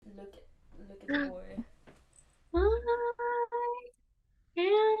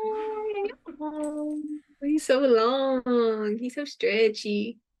He's so long. He's so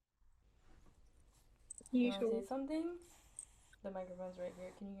stretchy. You want to say Usual. something? The microphone's right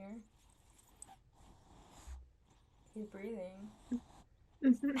here. Can you hear? He's breathing.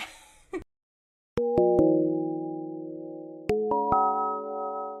 Mhm.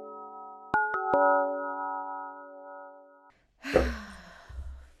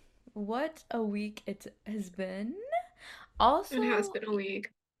 What a week it has been. It has Also, been a week.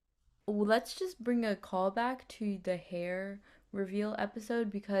 let's just bring a callback to the hair reveal episode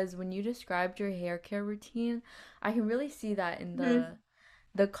because when you described your hair care routine, I can really see that in Hmm.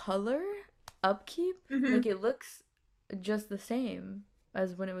 the color upkeep. Hmm. Like it looks just the same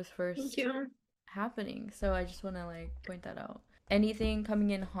as when it was Thank first you. happening. So I just want to like point that out. Anything coming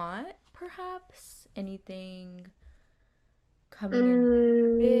in hot, perhaps? Anything coming in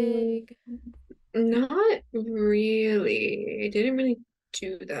Mm, big? not really. I didn't really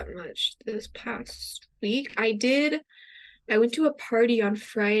do that much this past week. I went to a party on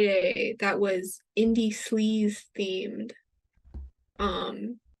Friday that was indie sleaze themed.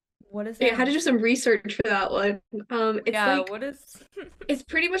 Um, What does I that had to do some research for that one. It's Yeah, like what is it's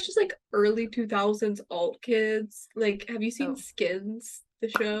pretty much just like early 2000s alt kids. Like, have you seen Oh, Skins, the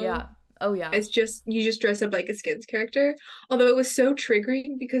show? yeah. Oh yeah. It's just you just dress up like a Skins character. Although it was so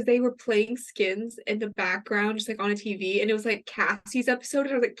triggering because they were playing Skins in the background, just like on a TV, and it was like Cassie's episode,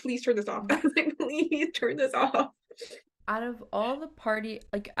 and I was like, please turn this off. I was like, please turn this off. Out of all the party,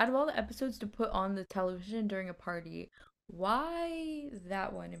 like out of all the episodes to put on the television during a party, why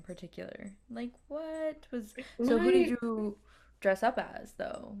that one in particular? Like what was so who did My you dress up as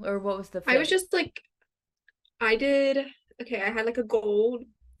though? Or what was the I was fit? just like I did okay, I had like a gold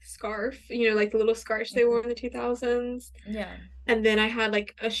scarf, like the little scarves they wore in the 2000s. Yeah. And then I had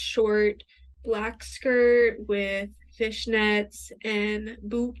like a short black skirt with fishnets and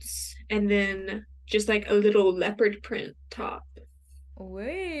boots, and then just like a little leopard print top.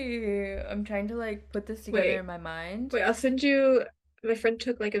 Wait, I'm trying to like put this together Wait, in my mind. wait, I'll send you. My friend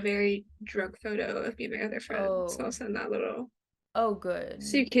took like a very drunk photo of me and my other friend, so I'll Oh. send that little Oh, so good.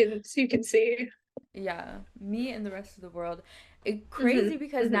 you can see. Yeah, me and the rest of the world. Hmm. Crazy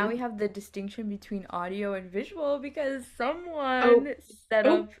because now Hmm. we have the distinction between audio and visual because Oh, someone set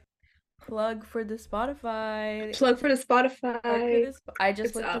oh, up plug for the Spotify. plug for the Plug for Spotify. this. I just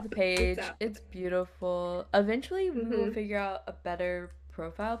It's looked at the up. It's page. up. It's beautiful. Eventually, we will Hmm. figure out a better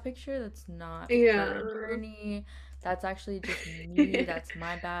profile picture that's not her and Yeah. Journey. That's actually just me. That's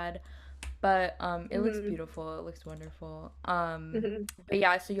my bad. But it looks Hmm. beautiful. It looks wonderful. Hmm. But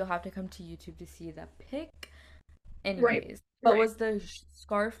yeah, so you'll have to come to YouTube to see the pic. Right. Anyways, but Right. was the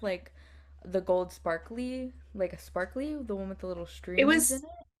scarf like the gold sparkly, like a sparkly, the one with the little It strings in was it,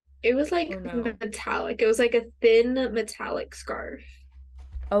 it was or like no? metallic. It was like a thin metallic scarf.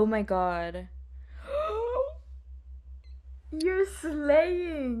 Oh my God. You're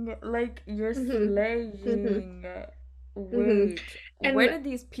slaying. Like you're Hmm. Hmm. slaying. Hmm. Wait, where And did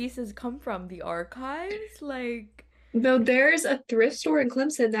these pieces come from? The archives? Like, though there's a thrift store in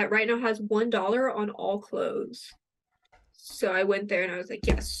Clemson that right now has $1 on all clothes. So I went there and I was like,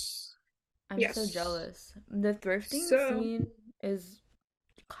 yes, I'm so yes. jealous. The thrifting So, scene is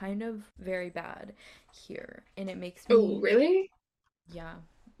kind of very bad here, and it makes oh, me, really? yeah,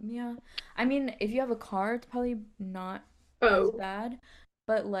 yeah. I mean, if you have a car, it's probably not as Oh. bad,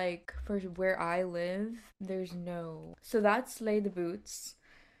 but like for where I live, there's no. So that's Lay the Boots,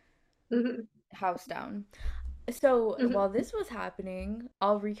 Hmm. house down. So while Hmm. this was happening,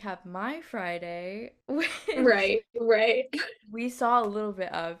 I'll recap my Friday, which Right, right. we saw a little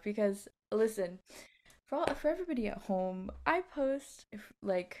bit of because listen, for everybody at home, I post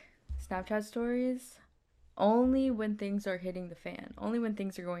like Snapchat stories only when things are hitting the fan, only when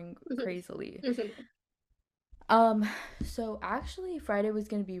things are going Hmm. crazily. Hmm. Um, so actually Friday was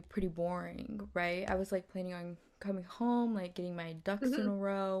gonna be pretty boring, right? I was like planning on coming home, like getting my ducks in Hmm. a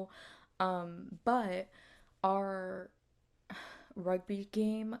row. But our rugby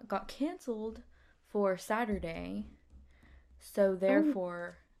game got canceled for Saturday. So Oh,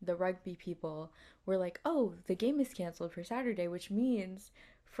 therefore, the rugby people were like, "Oh, the game is canceled for Saturday, which means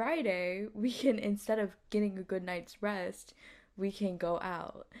Friday we can instead of getting a good night's rest, we can go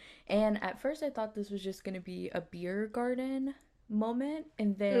out." And at first I thought this was just going to be a beer garden moment,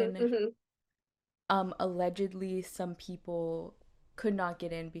 and then mm-hmm. allegedly some people could not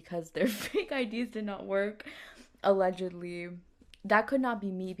get in because their fake IDs did not work. Allegedly, that could not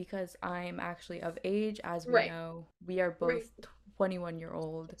be me because I'm actually of age. As we Right, know, we are right. both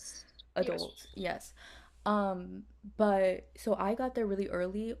 21-year-old Yes. adults. Yes. Um, but so I got there really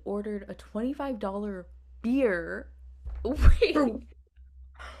early, ordered a $25 beer. For Wait.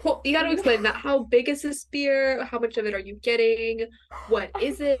 Well, you got to explain that. How big is this beer? How much of it are you getting? What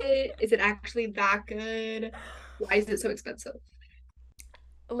is it? Is it actually that good? Why is it so expensive?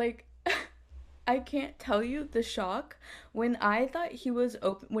 Like I can't tell you the shock when I thought he was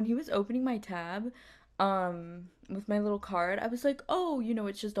when he was opening my tab with my little card. I was like, "Oh,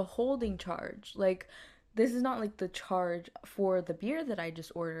 it's just a holding charge. Like this is not like the charge for the beer that I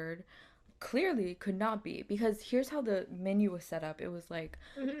just ordered." Clearly could not be because here's how the menu was set up. It was like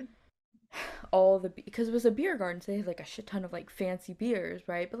Hmm. all the because it was a beer garden, so they had like a shit ton of like fancy beers,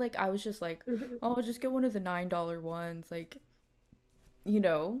 right? But like I was just like, Hmm. "Oh, I'll just get one of the $9 ones." Like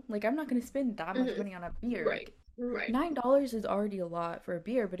I'm not gonna spend that much Hmm. money on a beer. Right. Like Right. $9 is already a lot for a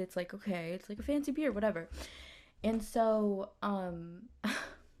beer, but it's like okay, it's like a fancy beer, whatever. And so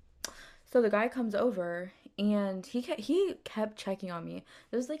the guy comes over and he kept checking on me.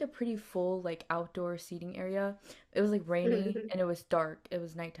 It was like a pretty full like outdoor seating area. It was like rainy Hmm. and it was dark. It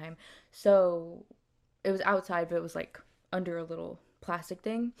was nighttime. So it was outside, but it was like under a little plastic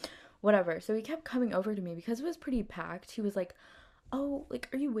thing. Whatever. So he kept coming over to me because it was pretty packed. He was like, "Oh, like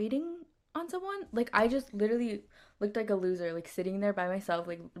are you waiting on someone?" Like I just literally looked like a loser, like sitting there by myself,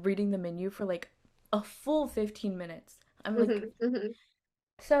 like reading the menu for like a full 15 minutes. I'm like Hmm. Hmm.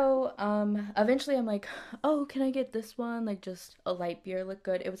 so eventually I'm like, "Oh, can I get this one? Like just a light beer, look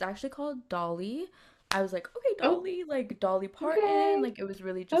good." It was actually called Dolly. I was like, "Okay, Oh, Dolly, like Dolly Parton." okay. Like it was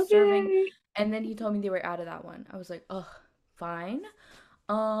really just serving. Okay. And then he told me they were out of that one. I was like, "Ugh, fine."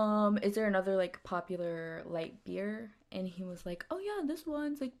 Is there another like popular light beer? And he was like, "Oh yeah, this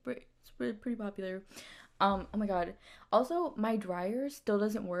one's like pretty popular." Oh my God. Also, my dryer still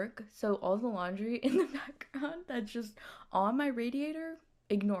doesn't work, so all the laundry in the background that's just on my radiator,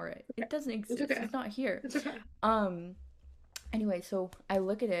 ignore it. It doesn't It's exist. okay. It's not here. It's okay. Um, anyway, so I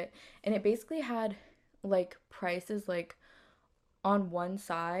look at it and it basically had like prices like on one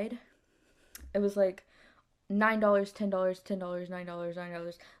side. It was like $9, $10, $10, $9,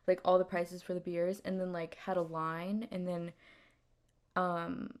 $9, like all the prices for the beers, and then like had a line, and then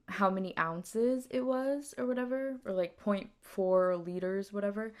how many ounces it was or whatever, or like zero point 0.4 liters,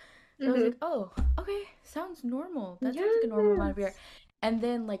 whatever. So I was like, Hmm. oh, okay, sounds normal. That sounds like a normal amount of beer. Yes. And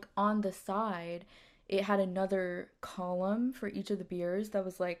then like on the side, it had another column for each of the beers that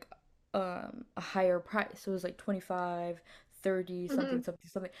was like a higher price. So it was like 25, 30, something, Hmm. something,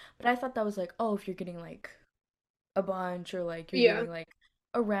 something. But I thought that was like, oh, if you're getting like a bunch or like you're Yeah. getting like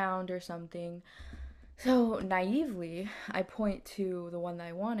a round or something. So naively, I point to the one that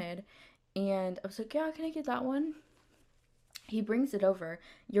I wanted and I was like, yeah, can I get that one? He brings it over.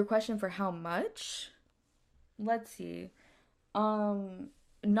 Your question for how much? Let's see. Um,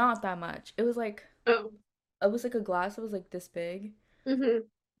 Not that much. Oh. It was like a glass that was like this big, Hmm.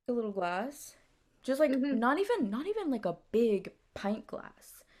 a little glass. Just like Hmm. not even like a big pint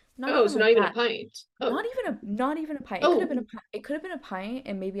glass. Not Oh, even so not like even a that. pint. Oh. Not even a pint. It could have been Oh, a it could have been a pint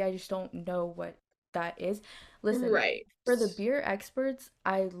and maybe I just don't know what that is. Listen, right. for the beer experts,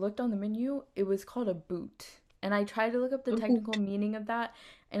 I looked on the menu. It was called a boot. And I tried to look up the A technical hoot. meaning of that,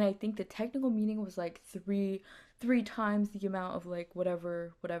 and I think the technical meaning was like three times the amount of like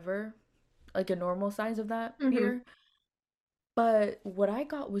whatever, like a normal size of that Hmm. beer. But what I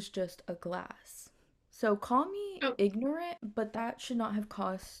got was just a glass. So call me Oh. ignorant, but that should not have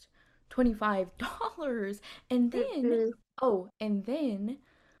cost $25. And then, Hmm. oh, and then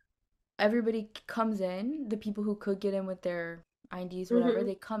everybody comes in, the people who could get in with their IDs, whatever, Hmm.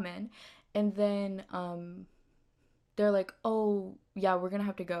 they come in, and then they're like, "Oh, yeah, we're gonna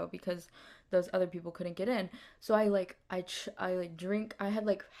have to go because those other people couldn't get in." So I like drink. I had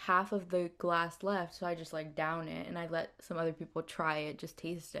like half of the glass left, so I just like down it and I let some other people try it, just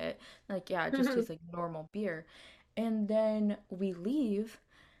taste it. Like, yeah, it just Hmm. tastes like normal beer. And then we leave.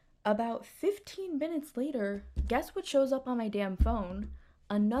 About 15 minutes later, guess what shows up on my damn phone?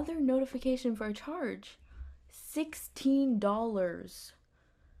 Another notification for a charge. $16.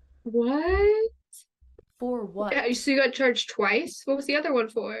 What? For Yeah, what? so you got charged twice? What was the other one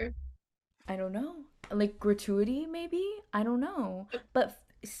for? I don't know. Like gratuity, maybe? I don't know. But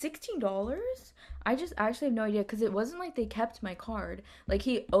 $16? I just actually have no idea because it wasn't like they kept my card. Like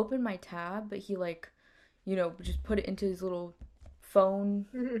he opened my tab, but he like, just put it into his little phone,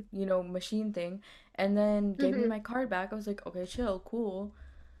 Hmm. machine thing, and then gave me Hmm. my card back. I was like, okay, chill, cool.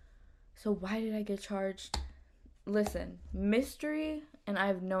 So why did I get charged? Listen, mystery, and I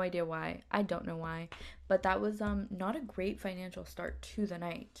have no idea why. I don't know why, but that was not a great financial start to the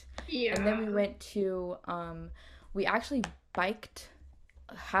night. And then Yeah. we actually biked.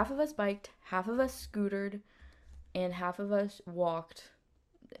 Half of us biked, half of us scootered, and half of us walked.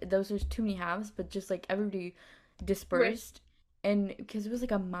 Those are too many halves, but just like everybody Right. dispersed. and because it was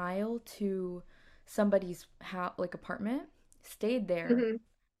like a mile to somebody's house, like apartment, stayed there, Hmm.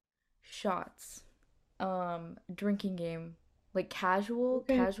 shots, drinking game, like casual,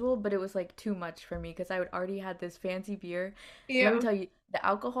 Okay. casual, but it was like too much for me because I would already had this fancy beer. And let me Yeah. tell you, the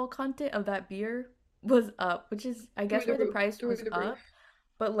alcohol content of that beer was up, which is I Through guess the why the roof. price Through was the roof. up,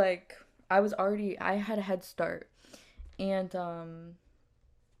 but like I had a head start. And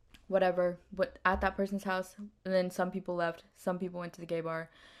whatever, what at that person's house, and then some people left, some people went to the gay bar,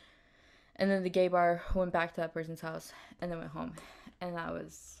 and then the gay bar went back to that person's house and then went home. And that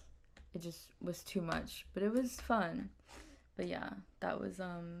was it just was too much, but it was fun. But yeah, that was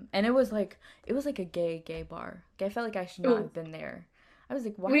and it was like a gay bar. Like, I felt like I should not Oh, have been there. I was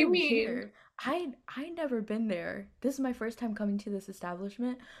like, what do why are you we mean? here? I never been there. This is my first time coming to this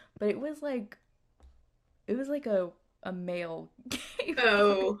establishment, but it was like a male gay bar.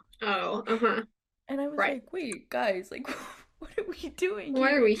 Oh, oh, uh-huh. And I was Right. like, wait, guys, like what are we doing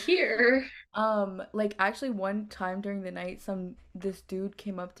Why are here? we here? Like actually one time during the night this dude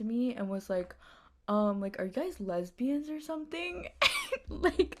came up to me and was like, are you guys lesbians or something?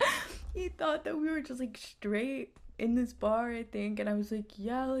 Like he thought that we were just like straight in this bar, I think, and I was like,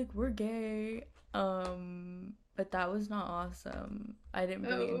 yeah, like we're gay. But that was not awesome. I didn't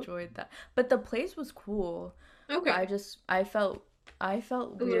really Oh, enjoy that. But the place was cool. But okay. I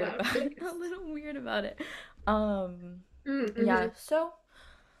felt A little weird out of about it. A place. little weird about it. Um yeah, Mm-hmm. so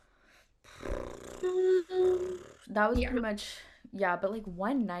that was Yeah, pretty much yeah, but like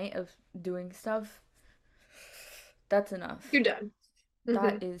one night of doing stuff, that's enough. you're done.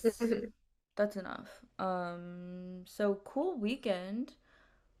 That Mm-hmm. is Mm-hmm. that's enough. So cool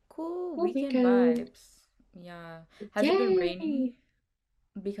Cool weekend weekend. vibes. Yeah. Has it been Yay. rainy?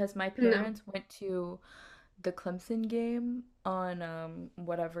 Because my No. parents went to the Clemson game on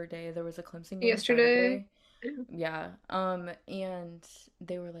whatever day there was a Clemson game Yesterday. Saturday. Yeah. And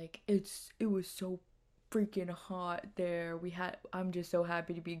they were like, it was so freaking hot there. I'm just so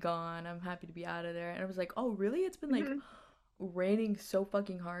happy to be gone. I'm happy to be out of there. And I was like, "Oh, really? It's been like Mm-hmm. raining so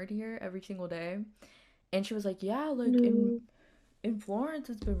fucking hard here every single day." And she was like, "Yeah, like No. in Florence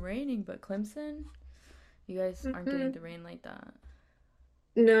it's been raining, but Clemson, you guys aren't getting Mm-hmm. the rain like that."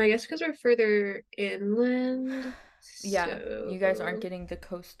 No, I guess because we're further inland, Yeah, you guys aren't so getting the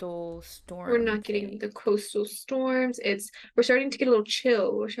coastal we're storm not getting thing. the coastal storms. We're starting to get a little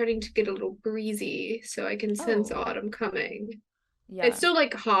chill. We're starting to get a little breezy, so I can sense Oh, autumn coming. It's yeah. still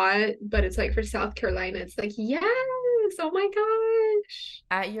like hot, but it's like for South Carolina, it's like, yes, oh my gosh.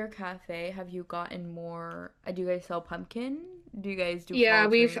 At your cafe, have you gotten more? Do you guys sell pumpkin? Do you guys do Yeah, fall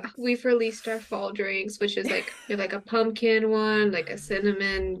we've drinks? we've released our fall drinks, which is like we have like a pumpkin one, like a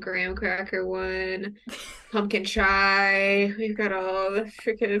cinnamon graham cracker one, pumpkin chai. We've got all the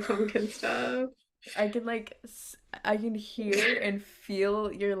freaking pumpkin stuff. I can I can hear and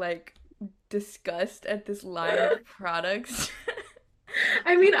feel your like disgust at this line of products.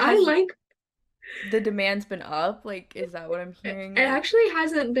 I mean, I Has like the demand's been up? Like, is that what I'm it. hearing? It Like, actually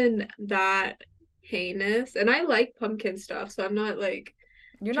hasn't been that heinous, and I like pumpkin stuff, so I'm not like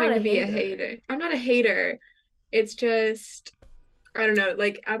you're not trying a to be a hater. hater. I'm not a hater. It's just I don't know,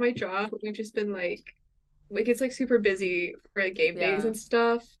 like at my job, we've just been like it's like super busy for like, game days Yeah. and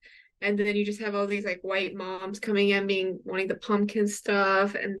stuff. And then you just have all these like white moms coming in being wanting the pumpkin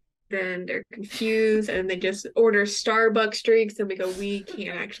stuff and then they're confused and they just order Starbucks drinks and we go, we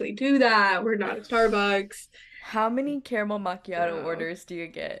can't actually do that. We're not at Starbucks. How many caramel macchiato So orders do you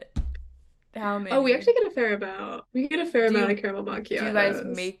get? How oh, we many? actually get a fair amount. We get a fair Do amount of you caramel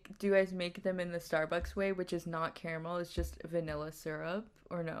macchiatos. do you guys make them in the Starbucks way, which is not caramel, it's just vanilla syrup,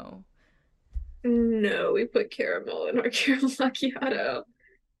 or no? No, we put caramel in our caramel macchiato.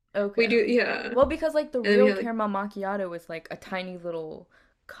 We Okay. do, yeah. Well, because like the And then we real have like, caramel macchiato is like a tiny little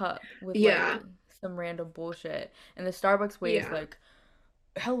cup with like yeah, some random bullshit, and the Starbucks way is yeah. like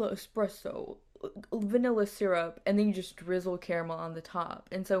hella espresso, vanilla syrup, and then you just drizzle caramel on the top.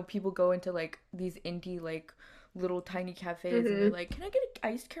 And so people go into like these indie like little tiny cafes and they're Hmm. like, "Can I get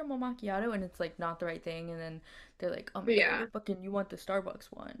an iced caramel macchiato?" And it's like not the right thing, and then they're like, "Oh my God, Yeah. fucking you want the Starbucks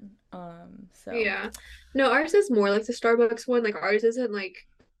one." So Yeah. No, ours is more like the Starbucks one. Like ours isn't like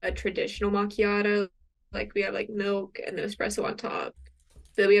a traditional macchiato. Like we have like milk and the espresso on top.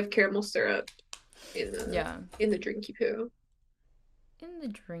 Then we have caramel syrup in the yeah, drinky poo. in the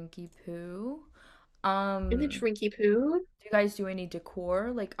drinky poo. In the Um, drinky poo. do you guys do any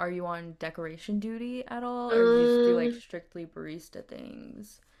decor? Like, are you on decoration duty at all, or do you just do like Um, strictly barista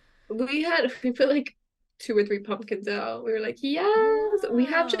things? we put like two or three pumpkins out. We were like, yes. We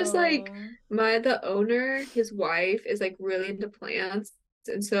have just like Wow. the owner, his wife is like really into plants.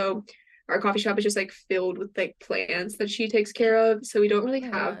 And so our coffee shop is just like filled with like plants that she takes care of. So we don't Oh really my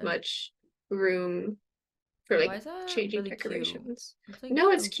have god. much room for Why like is that changing really cute? decorations. It's like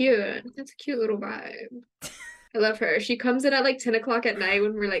No, it's so cute. cute. It's a cute little vibe. I love her. She comes in at like 10 o'clock at night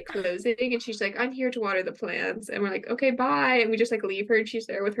when we're like closing, and she's like, I'm here to water the plants. And we're like, okay, bye. And we just like leave her, and she's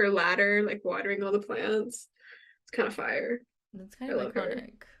there with her ladder, like watering all the plants. It's kind of fire. That's kind I of love her.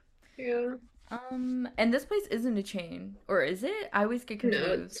 iconic. Yeah. And this place isn't a chain, or is it? I always get No,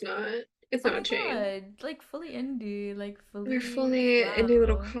 confused. it's not. It's Oh not a my chain. god, like fully indie, like We're fully fully indie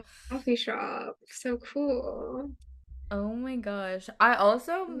little wow. coffee shop. So cool. Oh my gosh. I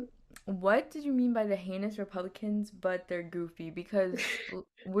also, what did you mean by the heinous Republicans, but they're goofy? Because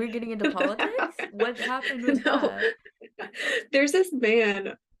we're getting into politics? What happened with No, that? there's this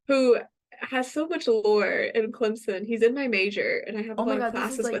man who has so much lore in Clemson. He's in my major, and I have a Oh my lot of god, this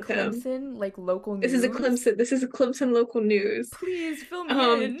is classes like with him. Clemson, like local This is a news. Clemson. This is a Clemson local news. Please fill me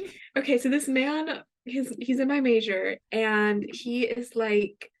Um, in. okay, so this man, he's in my major, and he is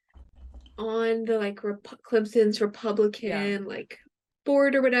like on the like Clemson's Yeah, Republican like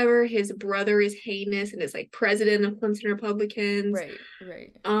board or whatever. His brother is heinous and is like president of Clemson Republicans. right,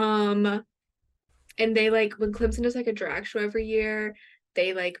 right. Um, and they like when Clemson does like a drag show every year,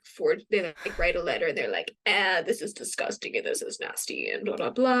 they like write a letter and they're like, this is disgusting and this is nasty and blah blah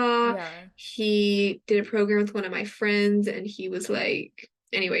blah. Yeah, He did a program with one of my friends and he was like,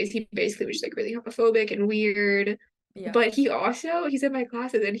 anyways, he basically was just like really homophobic and weird. yeah. But he's in my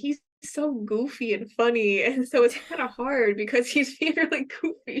classes and he's so goofy and funny. And so it's kind of hard because he's being really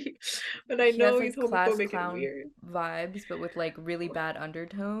goofy. But I He has know he's like class homophobic and clown weird. vibes, but with like really bad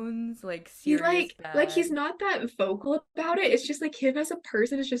undertones, like He's serious like he's bad. not that vocal about it. It's just like him as a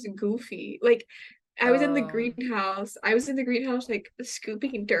person is just goofy. Like I was in the Um, greenhouse. I was in the greenhouse like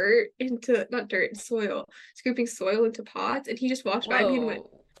scooping dirt into not dirt, soil, scooping soil into pots, and he just walked by me and went,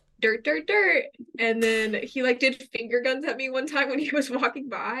 whoa. dirt, dirt, dirt. And then he like did finger guns at me one time when he was walking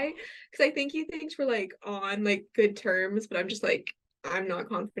by. Cause I think he thinks we're like on like good terms, but I'm just like, I'm not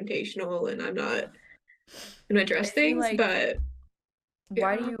confrontational and I'm not gonna address Is he things. like, But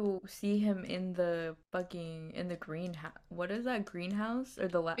why do yeah. you see him in the fucking, in the greenhouse? What is that, greenhouse? Or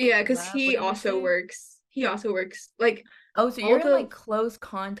the Yeah, because lab? What did you say? he also works like Oh, so all you're in like the close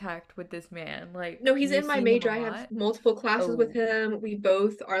contact with this man. Like, no, he's you in my see him a major. I have lot? multiple classes with Oh, him. We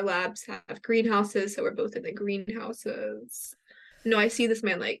both our labs have greenhouses, so we're both in the greenhouses. No, I see this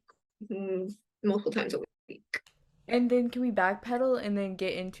man like multiple times a week. and then can we backpedal and then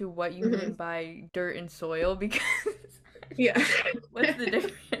get into what you mean Hmm. by dirt and soil? Because Yeah. what's the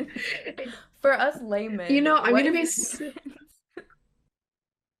difference? For us You laymen, know, what is the difference?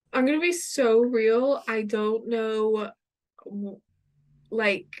 I'm gonna be so real. I don't know,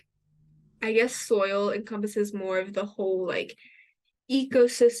 like, I guess soil encompasses more of the whole like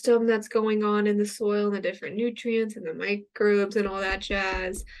ecosystem that's going on in the soil and the different nutrients and the microbes and all that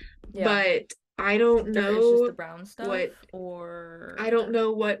jazz. Yeah. But I don't Dirt is just the know brown stuff, what or I don't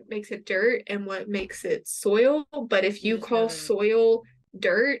know what makes it dirt and what makes it soil. But if you you just know call that soil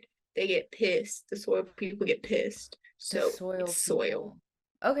dirt, they get pissed. The soil people get pissed. the So soil it's soil. people.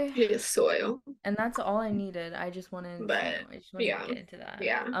 Okay. It is soil. And that's all I needed. I just wanted, But I just wanted to yeah, get into that.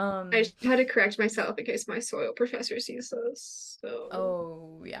 yeah. I just had to correct myself in case my soil professor sees this. So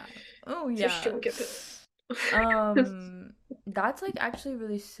Oh yeah. Oh so she yeah. won't get pissed. Um, that's like actually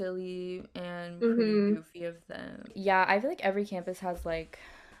really silly and pretty Hmm. goofy of them. Yeah, I feel like every campus has like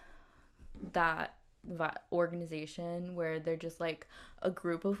that organization where they're just like a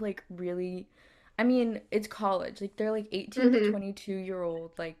group of like really, I mean, it's college. Like they're like 18 to Hmm.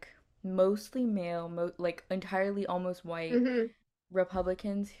 22-year-old, like mostly male, like entirely almost white Hmm.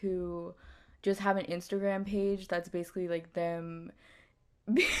 Republicans who just have an Instagram page that's basically like them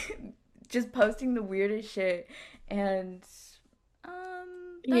just posting the weirdest shit, and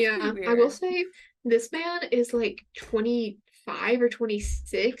that's pretty Yeah, I will weird. say this man is like 25 or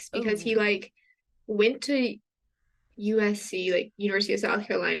 26 because he Oh, like went to USC, like University of South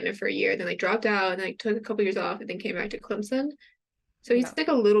Carolina for a year, then like dropped out and like took a couple years off and then came back to Clemson. So he's yeah. like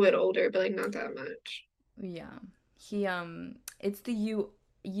a little bit older, but like not that much. Yeah. He it's the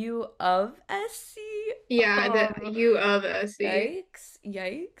U of SC. Yeah, the Um U of SC. yikes.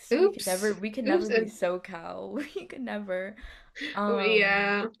 Yikes. Oops. We could never Oops. be SoCal. We could never.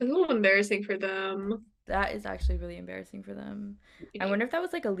 Yeah, Um it's a little embarrassing for them. that is actually really embarrassing for them. I Yeah. wonder if that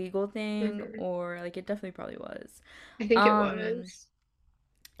was like a legal thing, Hmm. or like it definitely probably was. I think it Um was.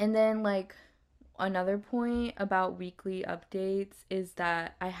 and then like another point about weekly updates is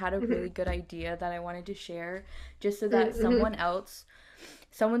that I had a really Hmm. good idea that I wanted to share just so that Hmm. someone else,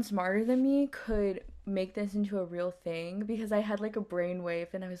 someone smarter than me, could make this into a real thing because I had like a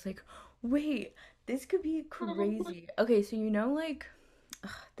brainwave and I was like, wait, this could be Oh, crazy. Okay, so like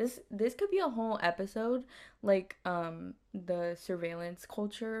this could be a whole episode, like the surveillance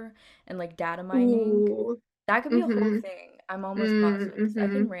culture and like data mining. ooh. That could be a whole Mm-hmm. thing. I'm almost positive because I Mm-hmm.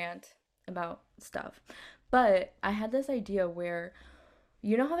 can rant about stuff. But I had this idea where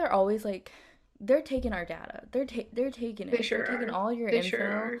you know how they're always like they're taking our data. They're taking They it. They're sure taking are. all your They sure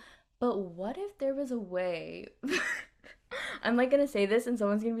info. are. But what if there was a way I'm like gonna say this and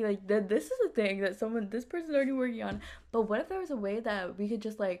someone's gonna be like, this is a thing that this person's already working on. But what if there was a way that we could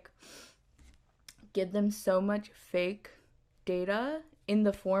just like give them so much fake data in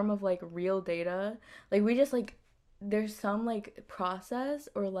the form of like real data? Like we just like there's some like process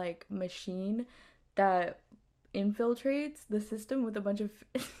or like machine that infiltrates the system with a bunch of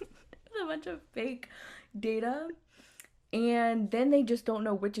a bunch of fake data and then they just don't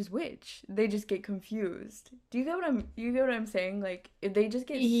know which is which. They just get confused. You get what I'm saying? Like if they just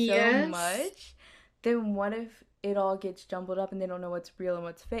get so Yes. much, then what if it all gets jumbled up and they don't know what's real and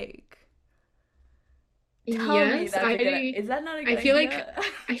what's fake? Tell me Yes. that's a good is that not a I good feel like idea?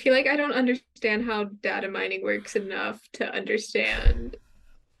 I feel like I don't understand how data mining works enough to understand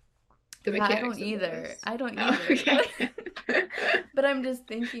the Yeah, I don't mechanics of either. this. I don't Oh, either. okay. But I'm just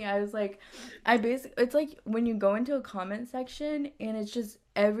thinking, I was like, I basically, it's like when you go into a comment section and it's just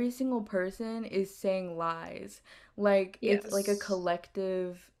every single person is saying lies. Like it's like Yes.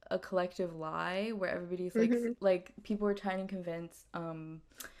 a collective lie where everybody's like, Hmm. like people are trying to convince,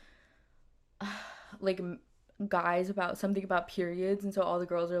 like guys about something about periods and so all the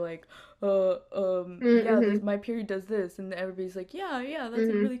girls are like yeah this Hmm. my period does this and everybody's like yeah that's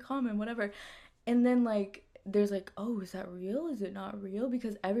like Hmm. really common whatever and then like there's like oh is that real is it not real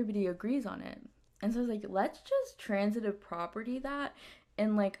because everybody agrees on it and so I was like let's just transitive property that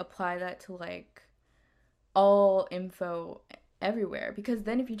and like apply that to like all info everywhere because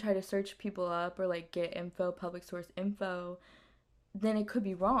then if you try to search people up or like get info public source info then it could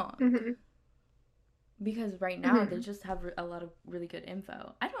be wrong Hmm. because right now they Hmm. just have a lot of really good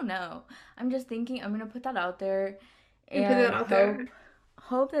info. I don't know. I'm just thinking I'm gonna put that out there You put that and out there.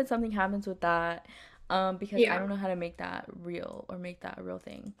 hope that something happens with that. Because I Yeah. don't know how to make that real or make that a real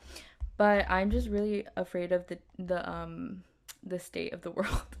thing. But I'm just really afraid of the state of the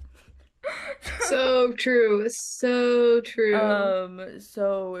world. So true. So true.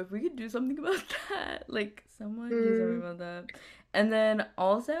 So if we could do something about that, like someone do something Mm. about that. And then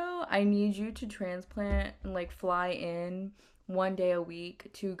also, I need you to transplant and like fly in 1 day a week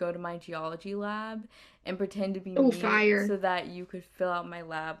to go to my geology lab and pretend to be Oh, me fire. so that you could fill out my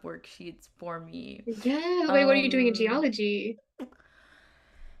lab worksheets for me. Yeah. Wait, what are you doing in Um, geology?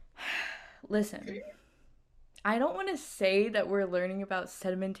 listen, I don't want to say that we're learning about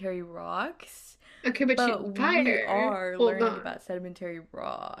sedimentary rocks, Okay, but you but we fire. are Hold learning on. about sedimentary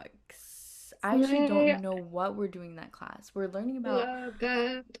rocks. I actually I don't know what we're doing in that class. We're learning about love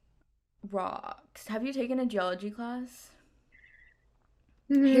that. rocks. Have you taken a geology class?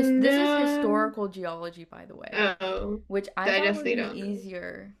 This is No. historical geology, by the way, Oh, which I I thought would definitely be don't know. Is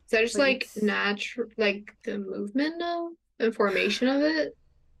easier, that just but like it's natural, like the movement of the formation of it?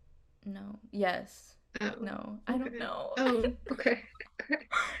 no. Yes. Oh, No, I don't okay. know. Oh, okay. Okay.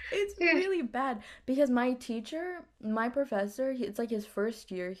 It's Yeah. really bad because my teacher, my professor, it's like his first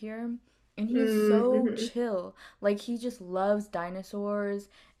year here, and he's so Mm-hmm. chill. Like he just loves dinosaurs,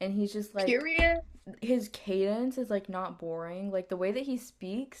 and he's just like Period. his cadence is like not boring. Like the way that he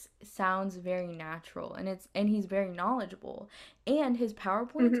speaks sounds very natural, and he's very knowledgeable, and his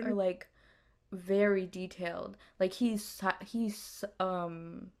PowerPoints Mm-hmm. are like very detailed. Like he's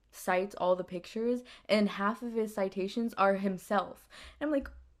cites all the pictures and half of his citations are himself. And I'm like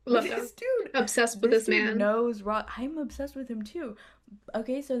Love that. Obsessed with this this dude man. knows rock. I'm obsessed with him too.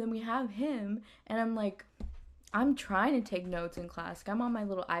 Okay, so then we have him and I'm like I'm trying to take notes in class. Like, I'm on my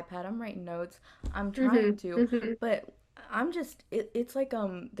little iPad. I'm writing notes. I'm trying Mm-hmm. to, Mm-hmm. but I'm just it's like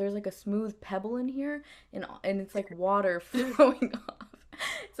there's like a smooth pebble in here and it's like water flowing off.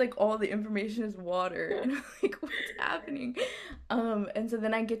 It's like all the information is water and I'm like what's happening? And so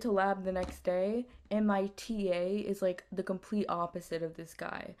then I get to lab the next day and my TA is like the complete opposite of this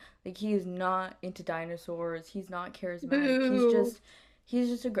guy. Like he is not into dinosaurs. He's not charismatic. Boo.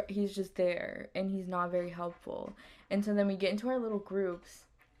 He's just there and he's not very helpful. And so then we get into our little groups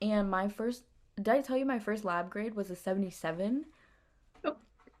and my first did I tell you my first lab grade was a 77? Oh,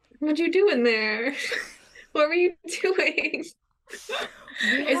 what you doing there? What were you doing?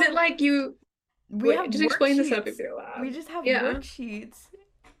 We Is it have like you we wait, have just explain this up if worksheets. you're We allowed. just have Yeah. worksheets.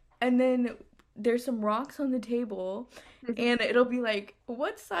 And then there's some rocks on the table, Hmm. and it'll be like,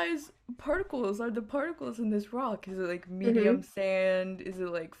 what size particles are the particles in this rock? Is it like medium Hmm. sand? Is it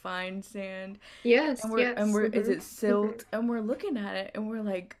like fine sand? Yes, And yes. we're is Hmm. it Hmm. silt? And we're looking at it and we're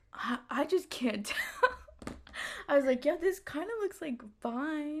like, I just can't tell. I was like, yeah, this kind of looks like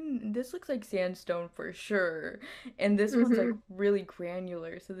fine. This looks like sandstone for sure. And this one's like Hmm. really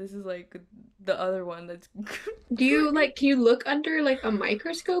granular. So this is like the other one that's Do you like, can you look under like a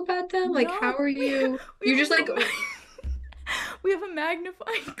microscope at them? Like, how no, are we you have just like, we have a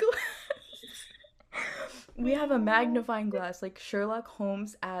magnifying glass. We have a oh, magnifying glass, like Sherlock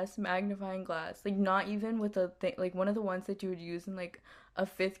Holmes ass magnifying glass. Like not even with a thing, like one of the ones that you would use in like a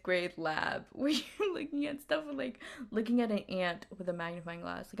fifth grade lab, where you're looking at stuff with like looking at an ant with a magnifying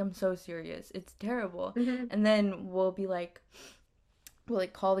glass. Like I'm so serious, it's terrible. hmm, And then we'll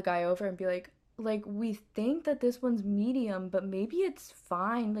like call the guy over and be like we think that this one's medium, but maybe it's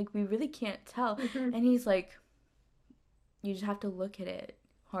fine. Like we really can't tell. hmm. And he's like, you just have to look at it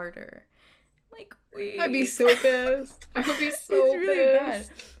harder. Like I'd be we so pissed. I would be it's so really bad.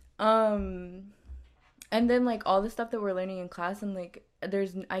 pissed. Um and then like all the stuff that we're learning in class and like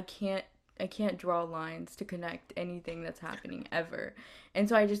there's I can't draw lines to connect anything that's happening ever. And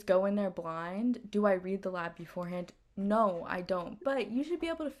so I just go in there blind. Do I read the lab beforehand? No, I don't. But you should be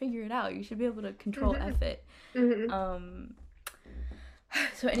able to figure it out. You should be able to control Hmm. F it. Hmm. Um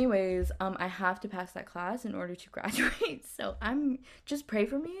so anyways, I have to pass that class in order to graduate. So I'm just pray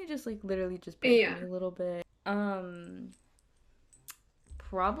for me, just like literally just pray for Yeah. me a little bit.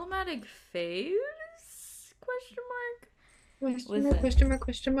 Problematic faves? Question mark. Question mark, Listen, question mark,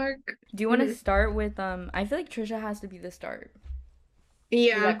 question mark. do you want to Hmm. start with I feel like Trisha has to be the start.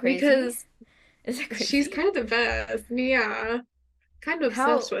 Is Yeah, that crazy? because Is that she's crazy? kind of the best. Yeah. Kind of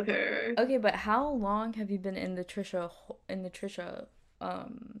obsessed How with her. Okay, but how long have you been in the Trisha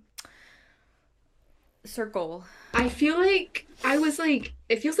um circle? I feel like I was like,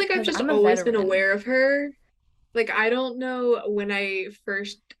 it feels like I've Cuz just I'm a always been veteran. aware of her. Like, I don't know when I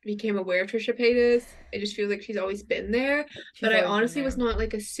first became aware of Trisha Paytas. It just feels like she's always been there. But She's I always been honestly was there. not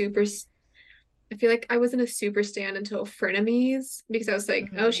like I feel like I wasn't a super stan until Frenemies because I was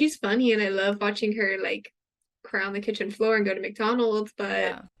like, oh, Hmm. she's funny and I love watching her like crown the kitchen floor and go to McDonald's.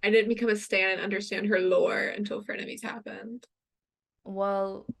 But Yeah. I didn't become a stan and understand her lore until Frenemies happened.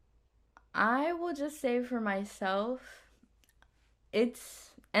 Well, I will just say for myself,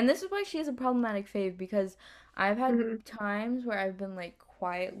 it's and this is why she is a problematic fave because I've had Hmm. times where I've been like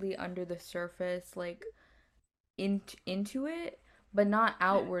quietly under the surface, like into it, but not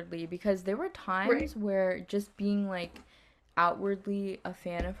outwardly because there were Right. times where just being like outwardly a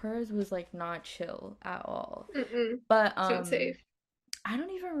fan of hers was like not chill at all. Mm-mm. But It's not safe. I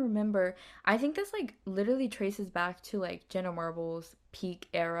don't even remember. I think this like literally traces back to like Jenna Marbles' peak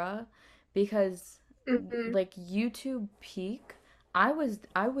era because Hmm. like YouTube peak, I was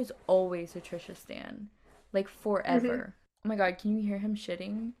always a Trisha stan. Like Hmm. forever. Oh my god, can you hear him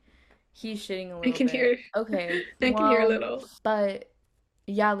shitting? He's shitting a I little can bit. hear. Okay. I can hear a Well, little. but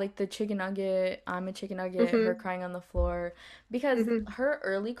yeah, like the chicken nugget, I'm a chicken nugget, her Hmm. crying on the floor. Because Hmm. her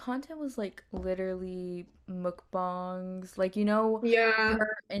early content was like literally mukbangs. Like, Yeah.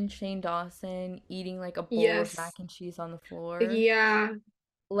 her and Shane Dawson eating like a bowl of Yes. mac and cheese on the floor. Yeah.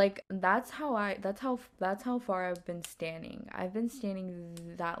 Like that's how far I've been standing. I've been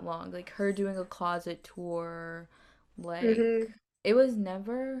standing that long. Like her doing a closet tour, like Hmm. it was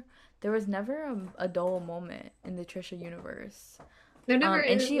never there was never a dull moment in the Trisha universe. There never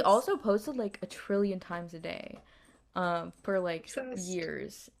And she is. also posted like a trillion times a day, for like Obsessed.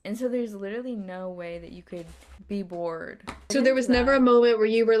 years. And so there's literally no way that you could be bored. Get So there into was never a that. moment where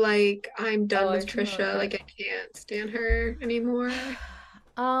you were like, I'm Oh, done I with see no Trisha. Like, I can't stand her anymore.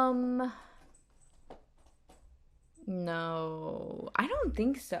 um no. I don't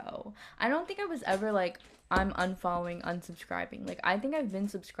think so. I don't think I was ever like I'm unfollowing, unsubscribing. Like I think I've been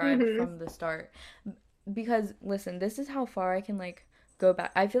subscribed Hmm. from the start. Because listen, this is how far I can like go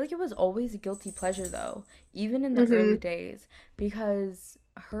back. I feel like it was always a guilty pleasure though, even in the early Hmm. days because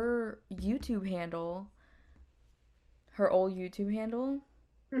her YouTube handle, her old YouTube handle,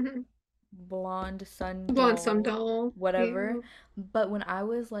 Hmm. blonde sun Want some doll, doll. whatever. Yeah. But when I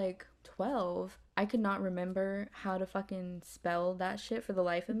was like 12, I could not remember how to fucking spell that shit for the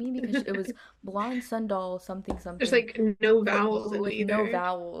life of me because it was blonde sun doll something There's something like no vowels in it with no either.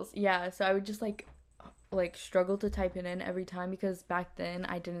 vowels. Yeah, so I would just like struggle to type it in every time because back then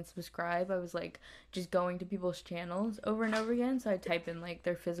I didn't subscribe. I was like just going to people's channels over and over again, so I type in like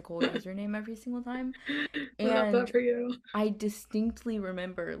their physical username every single time. Love that And for you. I distinctly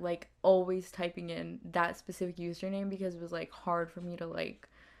remember like always typing in that specific username because it was like hard for me to like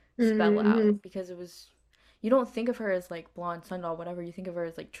spell Mm-hmm. out because it was you don't think of her as like blonde sundoll, whatever. You think of her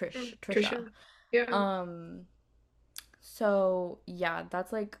as like Trisha. Trisha. Yeah. Um, so yeah,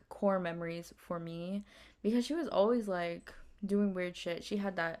 that's like core memories for me because she was always like doing weird shit. She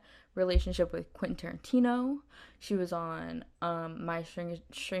had that relationship with Quentin Tarantino. She was on My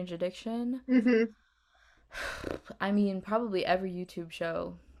Strange Addiction. Mm-hmm. I mean, probably every YouTube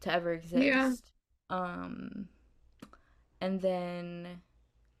show to ever Yeah. exist. Um, and then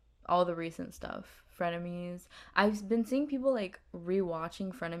all the recent stuff, Frenemies. I've been seeing people like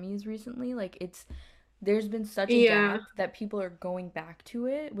rewatching Frenemies recently. Like it's there's been such a Yeah. gap that people are going back to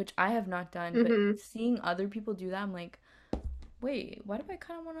it, which I have not done, but Mm-hmm. seeing other people do that, I'm like, wait, why do I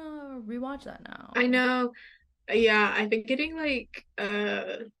kind of want to rewatch that I now? know. Yeah, I've been getting like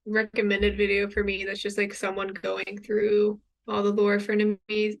a recommended video for me that's just like someone going through all the lore for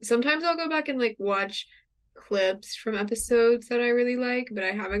enemies. Sometimes I'll go back and like watch clips from episodes that I really like, but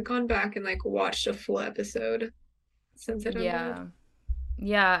I haven't gone back and like watched a full episode since I downloaded. Yeah.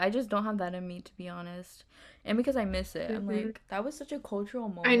 Yeah, I just don't have that in me to be honest. And because I miss it, I'm Hmm. like, that was such a cultural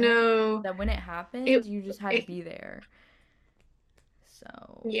I moment know that when it happened, it, you just had to it. be there.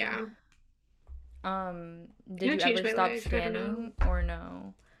 So, Yeah, did kind you of ever changed my stop life. I don't know. scanning or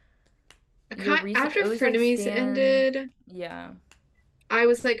no? After It was like Frenemies scan, ended, yeah, I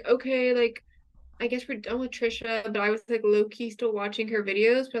was like, okay, like I guess we're done with Trisha, but I was like low key still watching her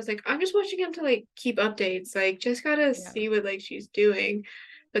videos. But I was like, I'm just watching them to like keep updates, like just gotta yeah. see what like she's doing.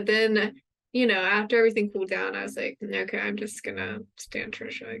 But then, after everything cooled down, I was like, okay, I'm just gonna stand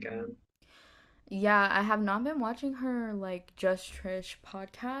Trisha again. Yeah, I have not been watching her like Just Trish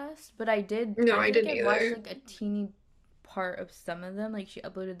podcast, but No, I I feel like didn't I've watched either. like a teeny part of some of them. Like she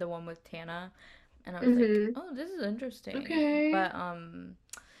uploaded the one with Tana and I was like, Mm-hmm. "Oh, this is interesting." Okay. But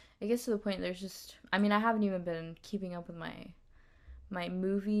I guess to the point there's just I mean, I haven't even been keeping up with my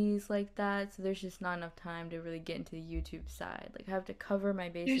movies like that, so there's just not enough time to really get into the YouTube side. Like I have to cover my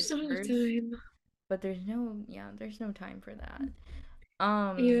There's bases not enough first, time. but there's no time for that.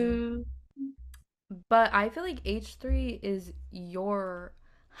 Um Yeah. But I feel like H3 is your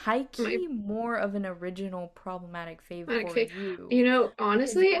high My key more of an original problematic fave for okay. you because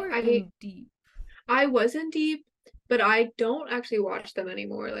Honestly, you are I in deep. I wasn't deep, but I don't actually watch them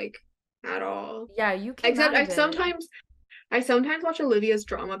anymore, like at all. Yeah, you came Except out of it. I sometimes watch Olivia's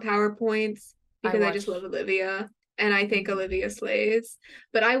drama PowerPoints I because I just love watch. Olivia and I think Mhm. Olivia slays.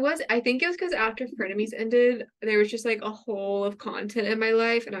 But I think it was because after Frenemies ended, there was just like a hole of content in my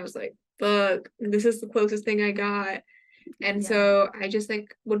life, and I was like, fuck, this is the closest thing I got. And Yeah. so I just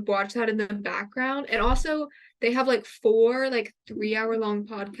like would watch that in the background. And also they have like four like 3 hour long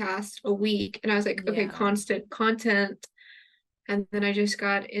podcasts a week. And I was like, okay, Yeah. constant content. And then I just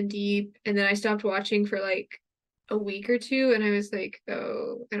got in deep and then I stopped watching for like a week or two and I was like,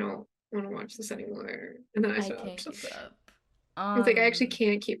 oh, I don't want to watch this anymore. And then I I can't stopped. keep up. It's like I actually Um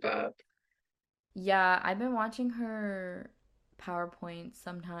can't keep up. yeah, I've been watching her PowerPoints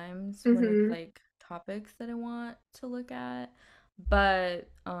sometimes when it's Mm-hmm. like topics that I want to look at. But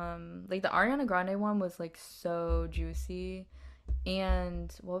like the Ariana Grande one was like so juicy.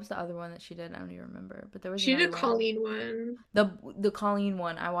 And what was the other one that she did? I don't even remember. But there was She did another a one. Colleen one. The Colleen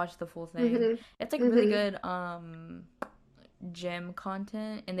one, I watched the full thing. Mm-hmm. It's like really Mm-hmm. good gym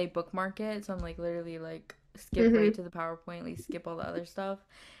content and they bookmark it, so I'm like literally like skip right Mm-hmm. to the PowerPoint, like skip all the other stuff.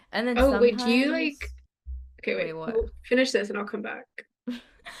 And then Oh, wait, do you like sometimes okay, wait, wait. what? We'll finish this and I'll come back.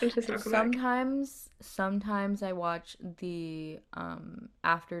 Finish this and I'll come back. Sometimes I watch the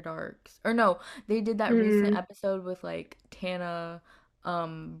After Darks. Or no, they did that recent Mm. episode with like Tana,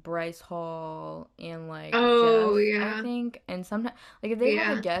 Bryce Hall and like Oh Jeff, I yeah. think. And sometimes like if they have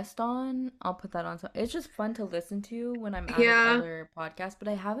a Yeah. guest on, I'll put that on. So it's just fun to listen to when I'm out of Yeah. other podcasts, but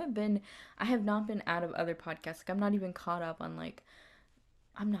I have not been out of other podcasts. Like I'm not even caught up on like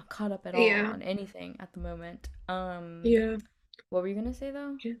I'm not caught up at all Yeah. on anything at the moment. Yeah. What were you gonna say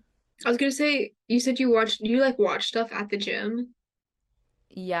though? Yeah. I was gonna say, you said you like watch stuff at the gym.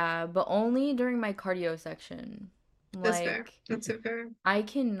 Yeah, but only during my cardio section. That's fair. Like, That's so fair. I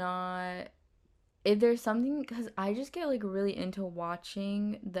cannot. If there's something, because I just get like really into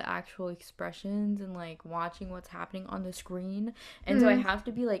watching the actual expressions and like watching what's happening on the screen. And so I Mm. have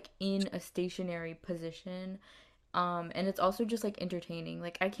to be like in a stationary position. And it's also just like entertaining.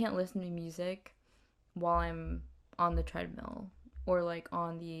 Like, I can't listen to music while I'm on the treadmill or like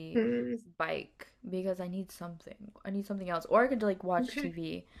on the Mm. bike because I need something. I need something else. Or I could like watch Okay.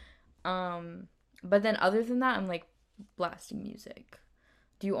 TV. But then other than that, I'm like blasting music.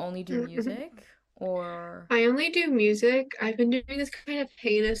 Do you only do Mm-hmm. music or I only do music. I've been doing this kind of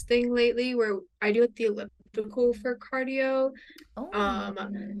heinous thing lately where I do like the Olympics difficult for cardio. Oh,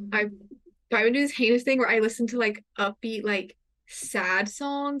 I I would do this heinous thing where I listen to like upbeat, like sad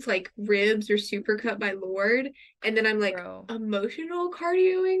songs, like Ribs or Supercut by Lord, and then I'm like bro. emotional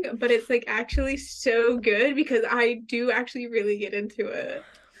cardioing, but it's like actually so good because I do actually really get into it.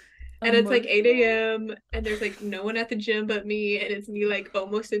 And it's like Emotional? 8 a.m. and there's like no one at the gym but me, and it's me like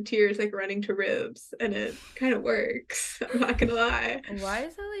almost in tears, like running to Ribs, and it kind of works. I'm not gonna lie. Why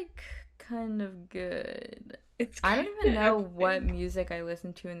is that like kind of good? It's I don't kind even know of what epic. music I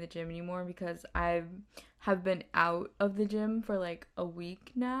listen to in the gym anymore because I have been out of the gym for like a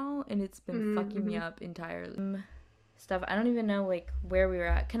week now and it's been fucking me Mm-hmm. up entirely. Stuff. I don't even know like where we were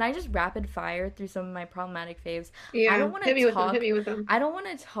at. Can I just rapid fire through some of my problematic faves? I Yeah, don't want hit me to with them. Hit talk me with them. I don't want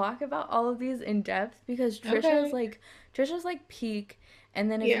to talk about all of these in depth because Okay. Trisha's like peak and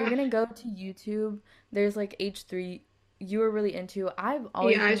then if you're Yeah. going to go to YouTube, there's like H3 you were really into. I've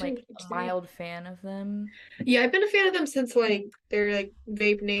always Yeah, I been should like watch a three. mild fan of them. Yeah, I've been a fan of them since like their like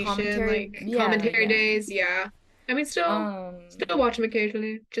Vape Nation, Commentary, like yeah, commentary yeah. days. Yeah. I mean Um still watch them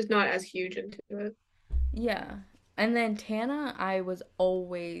occasionally, just not as huge into it. yeah. And then Tana,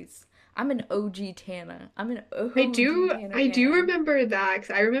 I'm an OG Tana. I'm an OG Tana I do fan. remember that because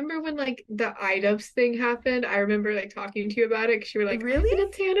I remember when like the iDubbbz thing happened. I remember like talking to you about it because you were like, I've Really? been a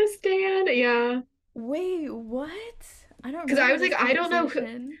Tana stan. Yeah. Wait, what? I don't Because I remember was like, this I don't know who,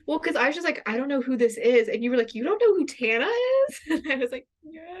 conversation. well, because I was just like, I don't know who this is. And you were like, you don't know who Tana is? And I was like,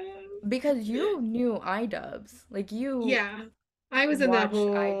 yeah. Because you knew iDubbbz. Like you Yeah. I was in that watched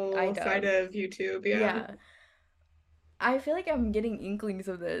whole side iDubbbz. of YouTube. Yeah. Yeah. I feel like I'm getting inklings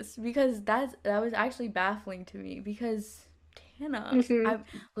of this because that was actually baffling to me because Tana, Hmm. I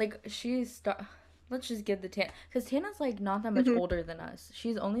like let's just get the Tana because Tana's like not that much Hmm. older than us.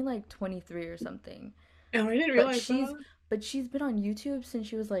 She's only like 23 or something. Oh, I didn't But realize that. she's been on YouTube since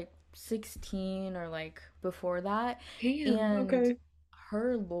she was like 16 or like before that Damn. and Okay.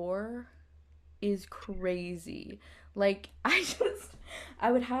 her lore is crazy. Like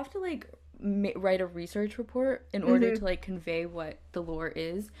I would have to like write a research report in order Hmm. to like convey what the lore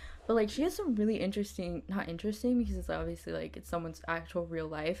is. But like she has some really interesting, not interesting because it's obviously like it's someone's actual real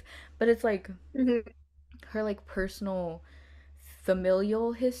life, but it's like Hmm. her like personal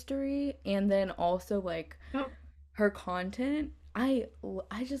familial history and then also like Oh, her content. I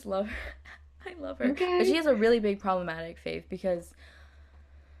just love her. I love her. But she okay. has a really big problematic faith because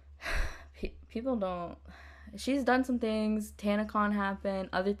people don't. She's done some things. TanaCon happened.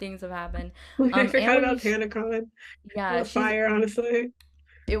 Other things have happened. I And forgot when you, about TanaCon. That yeah, was fire, honestly.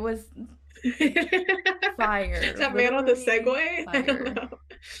 it was fire, That man on the literally Segway? I don't fire. know.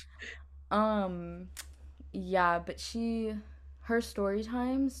 Um, yeah, but her story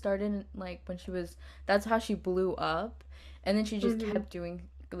time started like when she was. That's how she blew up, and then she just Hmm. kept doing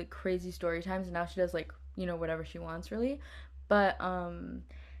like crazy story times, and now she does like whatever she wants really. But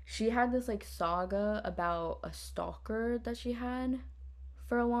she had this like saga about a stalker that she had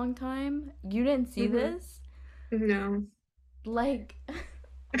for a long time. You didn't see Hmm. this? No. Like,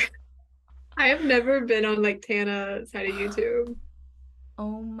 I have never been on like Tana side of YouTube.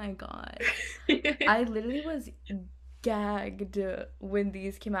 oh my god. I literally was gagged when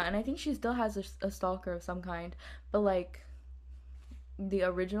these came out. And I think she still has a stalker of some kind. But like, the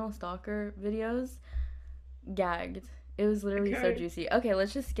original stalker videos, gagged. It was literally so Okay. juicy. Okay,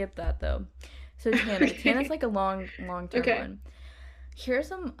 let's just skip that though. So Tana's Okay. like a long term Okay. one. Here are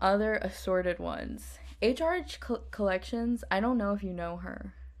some other assorted ones. HRH Collections. I don't know if you know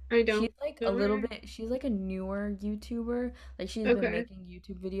her. I She's don't like a know little her. bit. She's like a newer YouTuber. Like she's been Okay. making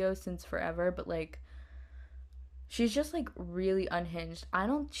YouTube videos since forever, but like she's just like really unhinged. I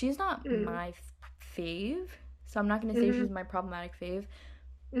don't. She's not Mm. my fave, so I'm not gonna say she's Hmm. my problematic fave.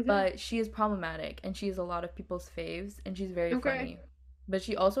 Hmm. But she is problematic, and she's a lot of people's faves, and she's very Okay. funny. But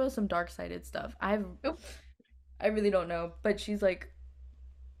she also has some dark sided stuff. Oh. I really don't know, but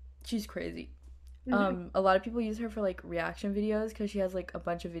she's crazy. Hmm. A lot of people use her for like reaction videos because she has like a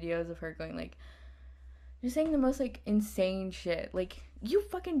bunch of videos of her going like just saying the most like insane shit. Like you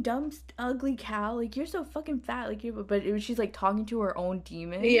fucking dumb ugly cow. Like you're so fucking fat. Like you but she's like talking to her own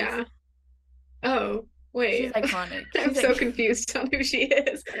demons. Yeah. Oh, She's wait. iconic. I'm She's so like confused on who she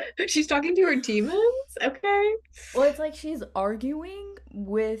is. She's talking to her demons? Okay. well, it's like she's arguing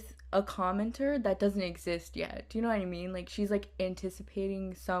with a commenter that doesn't exist yet. Do you know what I mean? Like she's like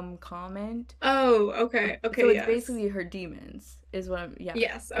anticipating some comment. Oh, Um, okay. So Okay, it's yes. basically her demons is what I'm yeah.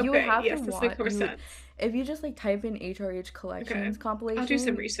 Yes. You would Okay. have to Yes, this makes watch more you would sense. if you just like type in HRH Okay. collections I'll do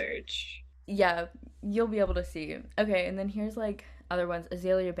some compilation, research. yeah, you'll be able to see. Okay, and then here's like other ones.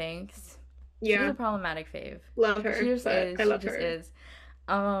 Azalea Banks. She's a Yeah. problematic fave. Love She her, just but is. I She love just her. is.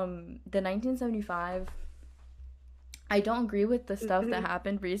 The 1975. I don't agree with the stuff that Hmm.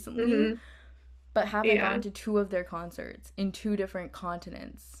 happened recently, Hmm. but have I Yeah. gone to two of their concerts in two different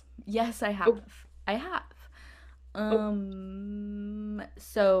continents? Yes, I Oh, have. I have. oh,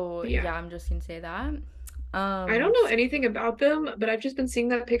 So yeah. yeah, I'm just gonna say that. I don't know S- anything about them, but I've just been seeing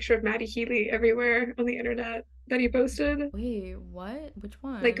that picture of Matty Healy everywhere on the internet that he posted. Wait, what? Which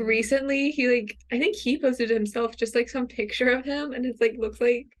Like one? recently, he like I think he posted himself just like some picture of him, and it's like looks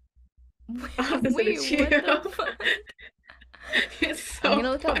like I'll have to send it Wait, to what the you. fuck? It's I'm so gonna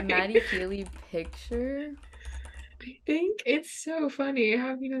look up funny. Maddie Healy picture. I think it's so funny.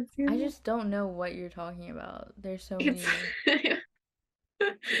 Have you not I seen this? just don't know what you're talking about. There's so It's many.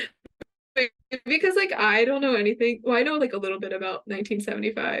 because like I don't know anything. Well, I know like a little bit about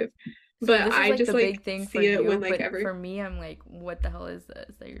 1975, So but this is I like just the like big thing for see it when you, like but every for me, I'm like, what the hell is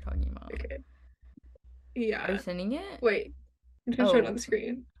this that you're talking about? okay. Are you Yeah. sending it? Wait, I'm gonna show it on Oh, the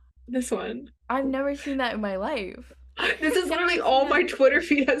screen. This one. I've never seen that in my life. This I've is never literally seen all my that. Twitter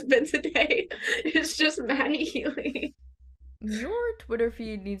feed has been today. It's just Maddie Healy. Your Twitter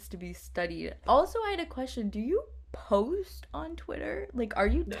feed needs to be studied. Also, I had a question. Do you post on Twitter? Like, are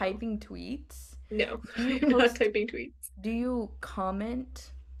you No, typing tweets? no, Do you I'm not post, typing tweets. do you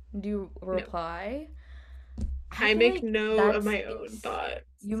comment? Do you No, reply? I I feel make like note of that's my own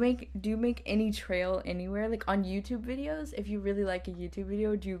thoughts. do you make any trail anywhere? Like on YouTube videos? If you really like a YouTube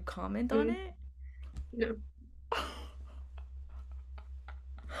video, do you comment on Mm, it? no.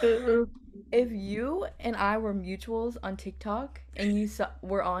 Uh-uh. If you and I were mutuals on TikTok and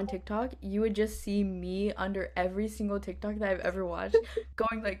were on TikTok, you would just see me under every single TikTok that I've ever watched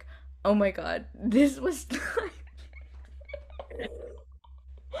going like, "Oh my god, this was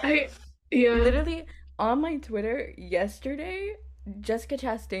I, yeah. literally on my Twitter yesterday, Jessica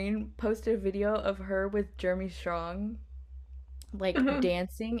Chastain posted a video of her with Jeremy Strong like Uh-huh.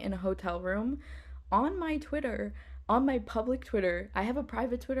 dancing in a hotel room on my Twitter, on my public Twitter. I have a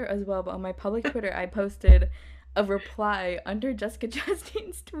private Twitter as well, but on my public Twitter, I posted a reply under Jessica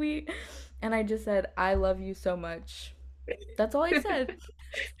Chastain's tweet, and I just said, "I love you so much." That's all I said.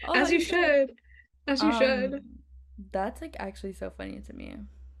 That's all As I you said. should. As you Um, should. that's like actually so funny to me.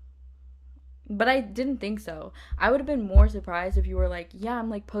 But I didn't think so. I would have been more surprised if you were like, "Yeah, I'm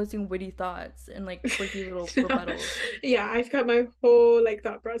like posting witty thoughts and like quirky little No. rebuttals." Yeah, I've got my whole like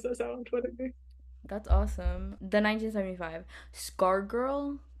thought process out on Twitter. That's awesome. The 1975 Scar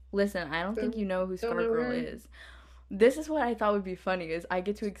Girl. Listen, I don't think Don't you know who don't Scar know Girl her. is. This is what I thought would be funny is I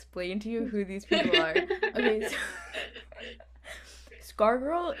get to explain to you who these people are. Okay, so Scar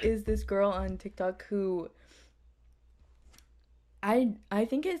Girl is this girl on TikTok who I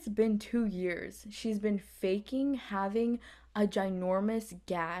think it's been 2 years. She's been faking having a ginormous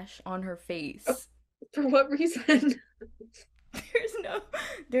gash on her face. For what reason? There's no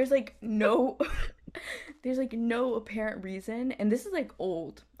there's like no there's like no apparent reason, and this is like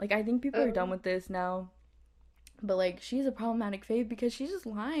old. Like I think people are done Um, with this now. But like she's a problematic fave because she's just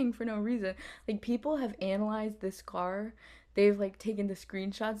lying for no reason. Like people have analyzed this scar. They've like taken the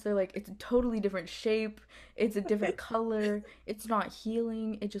screenshots. They're like it's a totally different shape. It's a different color. It's not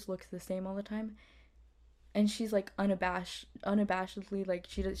healing. It just looks the same all the time. And she's like unabashedly like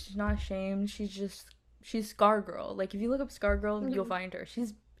she's not ashamed. She's Scar Girl. Like if you look up Scar Girl, you'll mm, find her.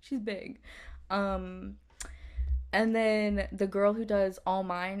 She's big. Um and then the girl who does all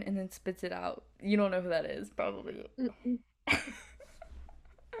mine and then spits it out. You don't know who that is, probably. mm, mm,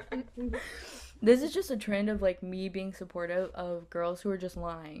 mm, mm. This is just a trend of like me being supportive of girls who are just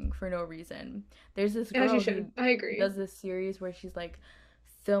lying for no reason. There's this As you girl who should. I agree. does this series where she's like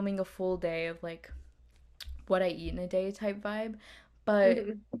filming a full day of like what I eat in a day type vibe, but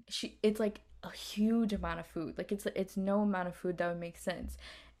Hmm. it's like a huge amount of food. Like it's no amount of food that would make sense.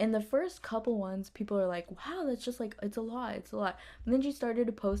 In the first couple ones, people are like, "Wow, that's just like it's a lot, it's a lot." And then she started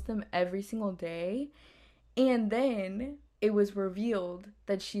to post them every single day, and then it was revealed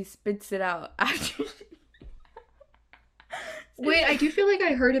that she spits it out after so Wait, I do feel like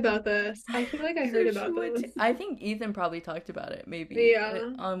I heard about this. I feel like I heard so she about would this. I think Ethan probably talked about it maybe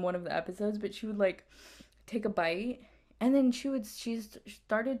Yeah. on one of the episodes, but she would like take a bite and then she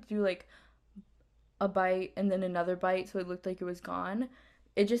started to do like a bite and then another bite so it looked like it was gone.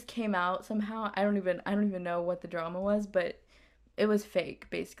 It just came out somehow. I don't even know what the drama was, but it was fake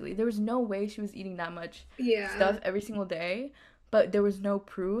basically. There was no way she was eating that much Yeah. stuff every single day, but there was no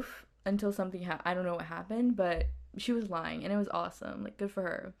proof until something I don't know what happened, but she was lying and it was awesome. Like good for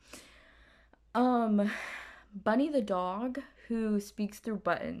her. Um Bunny the dog who speaks through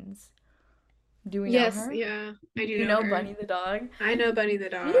buttons. Do we know Yes, her? yeah. I do You know know her. Bunny the dog? I know Bunny the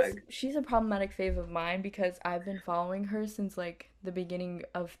dog. She's a problematic fave of mine because I've been following her since like the beginning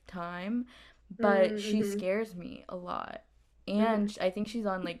of time but she Mm-hmm. scares me a lot. Mm-hmm. And I think she's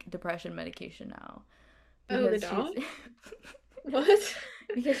on like depression medication now Oh, the because she's dog? What?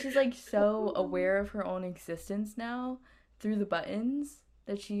 because she's like so aware of her own existence now through the buttons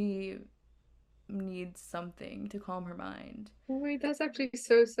that she needs something to calm her mind. Wait, that's actually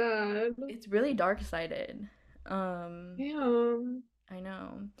so sad. It's really dark-sided. Um, Damn. I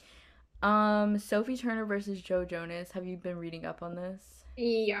know. Sophie Turner versus Joe Jonas. Have you been reading up on this?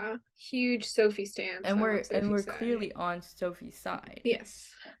 Yeah, huge Sophie stan, so And I'm on we're Sophie's clearly side. on Sophie's side.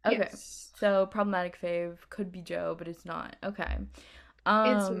 Yes. Okay. Yes. So problematic fave could be Joe, but it's not. Okay.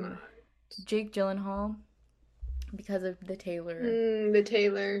 It's Um, not. Jake Gyllenhaal because of the Taylor The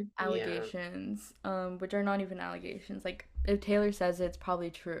Taylor. Yeah, allegations, which are not even allegations. Like if Taylor says it, it's probably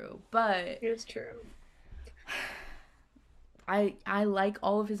true. But it's true. I like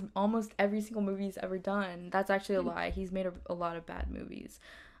all of his almost every single movie he's ever done. That's actually a lie. He's made a lot of bad movies.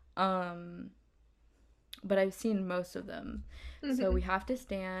 Um, but I've seen most of them. So we Mm-hmm. have to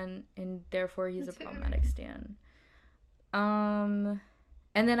stan, and therefore he's a The Taylor. problematic stan. Um,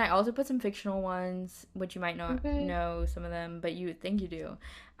 and then I also put some fictional ones, which you might not Okay. know some of them, but you would think you do.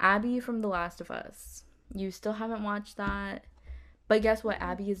 Abby from The Last of Us. You still haven't watched that. But guess what?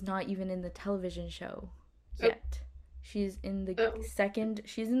 Abby is not even in the television show Oh, yet. oh, She's in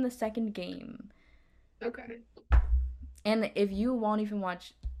the second game. okay. And if you won't even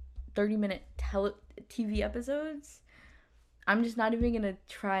watch 30-minute TV episodes, I'm just not even going to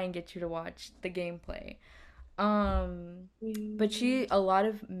try and get you to watch the gameplay. Um but Mm. a lot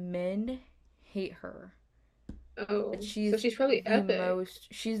of men hate her. But Oh, so she's probably epic.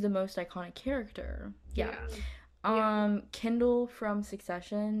 she's the most iconic character. Yeah. Yeah, yeah. Kendall from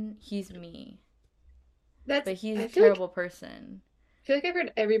Succession, he's me. That's. But he's a I feel like. terrible person. I feel like I've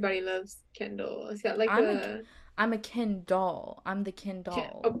heard everybody loves Kendall. It's got like I'm a the. I'm a Ken doll. I'm the Ken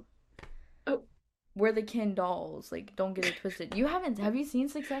doll. Oh, oh We're the Ken dolls. Like, don't get it twisted. Have you seen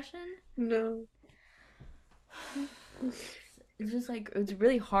Succession? no. It's just like it's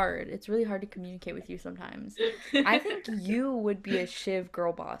really hard. It's really hard to communicate with you sometimes. I think you would be a Shiv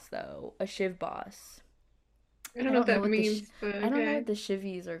girl boss though. A Shiv boss. I don't I know what don't know that what the means, but I don't know okay. what the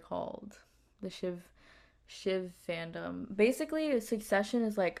Shivies are called. The Shiv fandom. Basically, Succession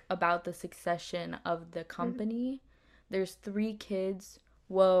is like about the succession of the Mm-hmm. company. There's three kids.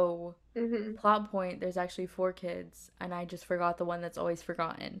 Whoa. Mm-hmm. Plot point, there's actually four kids, and I just forgot the one that's always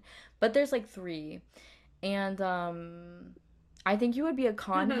forgotten. But there's like three. And I think you would be a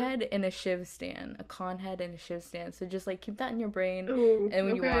con Uh-huh. head and a Shiv stan. A con head and a Shiv stan. So just like keep that in your brain, Oh, and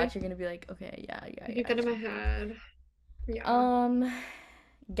when you watch okay. you're gonna be like, okay, yeah, yeah, I keep yeah, that in my yeah. head. Yeah. Um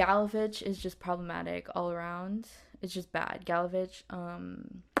Galavich is just problematic all around. It's just bad. Galavich,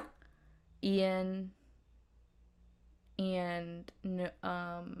 Ian, and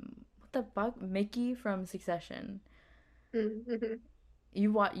what the fuck? Mickey from Succession. Mm-hmm.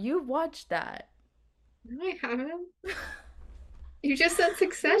 You watched that. No, I haven't. You just said What?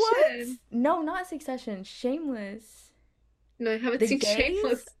 Succession. No, not Succession. Shameless. No, I haven't The seen gays?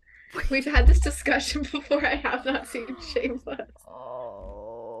 Shameless. We've had this discussion before. I have not seen Shameless.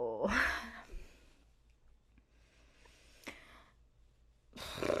 Oh.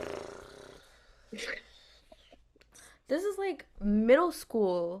 This is like middle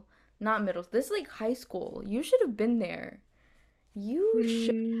school. Not middle. This is like high school. You should have been there. You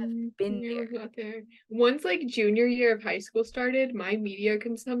should have been Yeah, there. was not there. Once like junior year of high school started, my media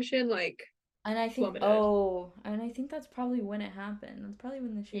consumption like plummeted. And I think that's probably when it happened. That's probably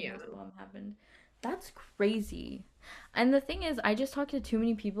when the Yeah. shameless bomb happened. That's crazy. And the thing is, I just talk to too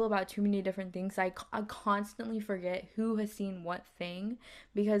many people about too many different things. I constantly forget who has seen what thing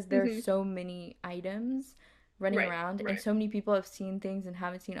because there's Hmm. so many items running Right, around and right. so many people have seen things and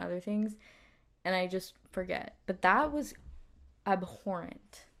haven't seen other things and I just forget. But that was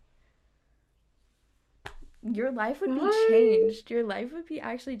abhorrent. Your life would be What? changed. Your life would be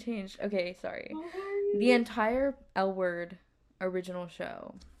actually changed. Okay, sorry. The What? entire L Word original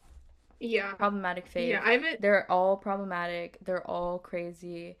show, Yeah. problematic Yeah, fave, I haven't. they're all problematic. They're all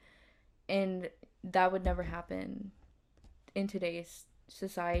crazy. And that would never happen in today's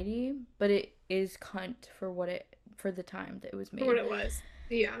society. But it is cunt for the time that it was For what made. it was.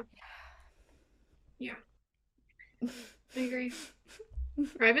 Yeah. Yeah. I agree.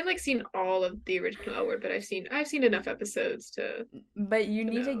 I haven't like seen all of the original L Word, but I've seen enough episodes But to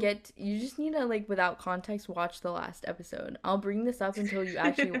know. you just need to, like, without context, watch the last episode. I'll bring this up until you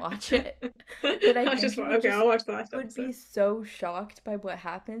actually watch it. But I I was think just okay, I'll watch the last you would be episode. so shocked by what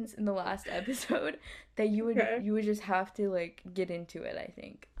happens in the last episode that Okay. you would just have to, like, get into it, I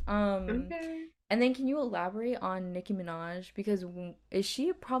think. Okay. And then can you elaborate on Nicki Minaj? Because is she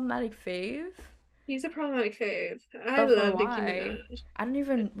a problematic fave? He's a problematic fave. I But for love Nicki why? Minaj. I don't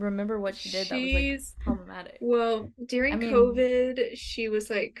even remember what she did that was like She's problematic. Well, I during mean, COVID, she was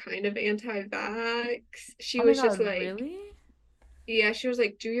like kind of anti-vax. She oh my was just God, like, really? yeah, she was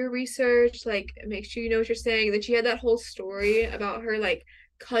like, do your research, like make sure you know what you're saying. Then she had that whole story about her like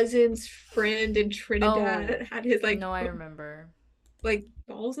cousin's friend in Oh, Trinidad had his no, I remember. like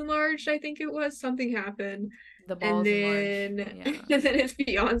balls enlarged, I think it was. Something happened. The And balls enlarged. then Yeah. and then his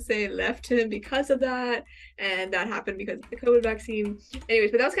fiance left him because of that. And that happened because of the COVID vaccine.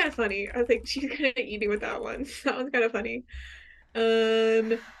 Anyways, but that was kind of funny. I was like, she's kind of eating with that one. That was kind of funny.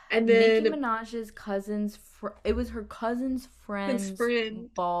 Um, and Nicki then Minaj's it was her cousin's his friend's friend,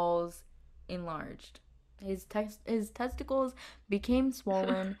 balls enlarged. His testicles became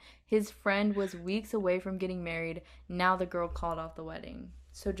swollen. His friend was weeks away from getting married. Now the girl called off the wedding.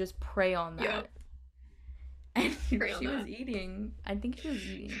 So just pray on yep, that. And pray on she was that. eating. I think she was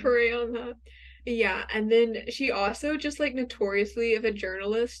eating. Pray on that. Yeah, and then she also just like notoriously, if a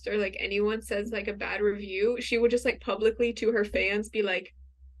journalist or like anyone says like a bad review, she would just like publicly to her fans be like,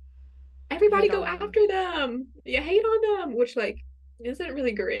 everybody Hate go on them. after them. Yeah, hate on them, which like isn't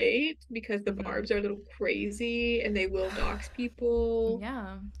really great because the Mm-hmm. Barbs are a little crazy and they will dox people.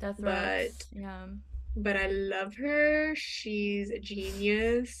 Yeah, death But threats. Yeah. I love her. She's a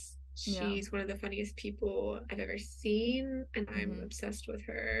genius. Yeah. She's one of the funniest people I've ever seen, and I'm Mm-hmm. obsessed with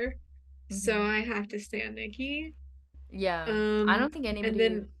her. So Mm-hmm. I have to stand Nikki. Yeah. I Um, don't think and anybody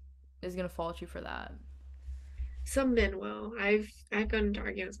then is gonna fault you for that. some men will. I've gotten into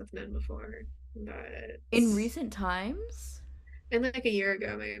arguments with men before, but In recent times, and like a year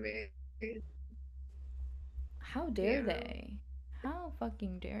ago maybe. how dare Yeah, they? How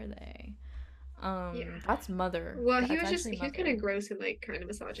fucking dare they? yeah. That's mother. Well, That's actually he was kind mother. of gross and like kind of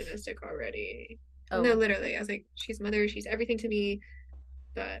misogynistic already. No, Oh, literally, I was like, she's mother, she's everything to me.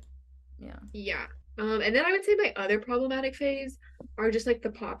 But yeah. yeah. And then I would say my other problematic phase are just like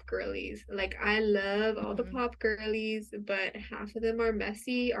the pop girlies. Like I love all the Mm-hmm. pop girlies, but half of them are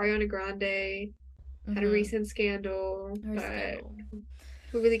messy. Ariana Grande had a Mm-hmm. recent scandal, Her but scandal.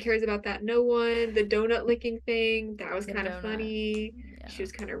 who really cares about that? No one. The donut licking thing, that was The kind of donut. funny. She Yeah.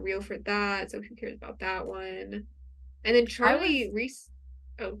 was kind of real for that, so who cares about that one? And then I was Charlie Reese.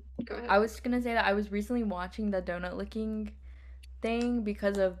 Oh, go ahead. I was gonna say that I was recently watching the donut licking thing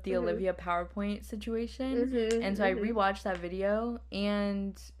because of the Mm-hmm. Olivia PowerPoint situation. And Mm-hmm. so I Mm-hmm. rewatched that video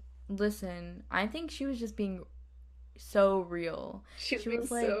and listen, I think she was just being so real. She's She being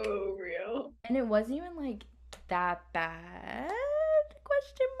was like, so real. and it wasn't even like that bad?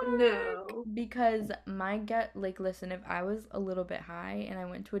 Question mark. No. Because my gut, like, listen, if I was a little bit high and I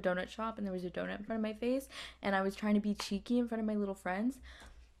went to a donut shop and there was a donut in front of my face and I was trying to be cheeky in front of my little friends,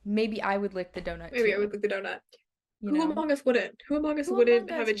 maybe I would lick the donut Maybe I too. would lick the donut. You Who know? among us wouldn't? Who among us Who among wouldn't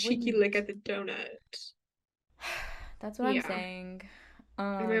have us a cheeky lick wouldn't? at the donut? That's what I'm Yeah. saying.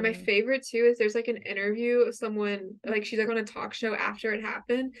 And my Um, favorite too is there's like an interview of someone like she's like on a talk show after it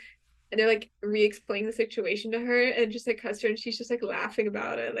happened and they're like re-explaining the situation to her and just like cuss her and she's just like laughing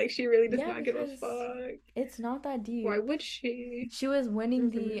about it. Like she really does yeah, not give a because fuck. it's not that Why deep. would she? She was winning Hmm.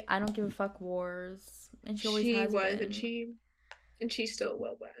 the I don't give a fuck wars, and she always She has was been. and she still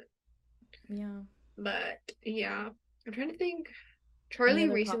will win. Yeah. But yeah. I'm trying to think. Any Charlie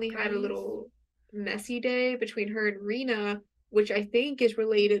other pop recently had a girlies? little messy day between her and Rena, which I think is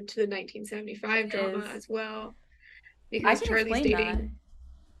related to the It 1975 drama is. as well, I because can Charlie's explain that. dating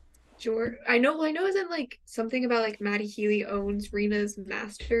George. I know isn't like something about like Maddie Healy owns Rena's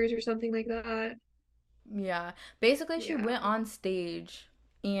masters or something like that. Yeah. Basically, she Yeah. went on stage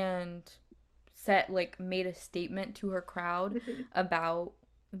and made a statement to her crowd Hmm. about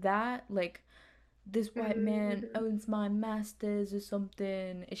that. Like, this white man Hmm. owns my masters or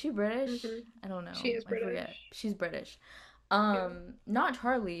something. Is she British? Hmm. I don't She know. is I forget. British. She's British. Yeah. Not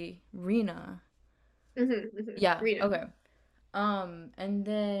Charlie, Rena. Yeah, Rena. okay. And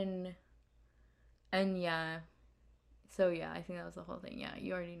then and yeah. So yeah, I think that was the whole thing. Yeah,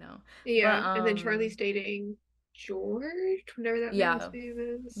 you already know. But Yeah. And then Charlie's dating George, whatever that man's yeah. name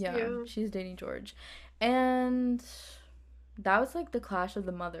is. Yeah, Yeah. she's dating George. And that was like the clash of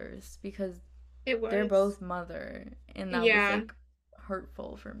the mothers because It they're was. both mother and that was Yeah. like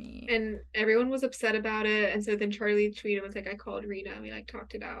hurtful for me. And everyone was upset about it. And so then Charlie tweeted and was like, I called Rena and we like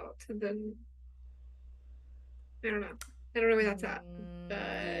talked it out. And then I don't know. I don't know where that's at. But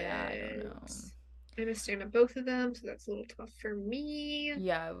Yeah, I don't know. I'm a stand up both of them, so that's a little tough for me.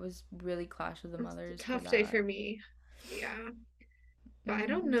 Yeah, it was really clash of the It's a mothers for tough day that. for me. Yeah. But I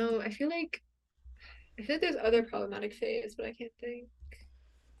don't Mm, know. I feel like there's other problematic phase, but I can't think.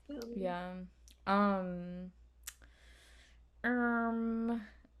 Um, yeah. Um, um,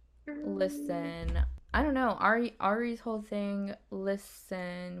 Um, listen, I don't know. Ari's whole thing,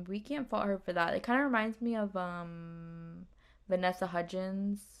 listen, we can't fault her for that. It kind of reminds me of Vanessa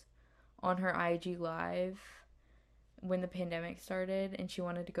Hudgens on her IG live when the pandemic started and she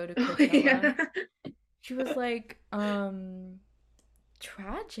wanted to go to oh Coachella. yeah. She was like,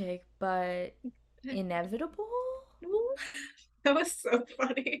 tragic but inevitable. That was so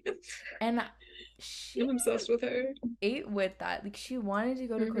funny. And she I'm obsessed with her. ate with that. Like she wanted to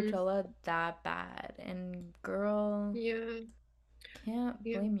go to Hmm. Coachella that bad. And girl, Yeah. can't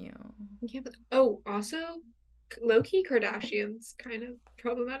Yeah. blame you. Yeah. Oh, also, low-key Kardashians kind of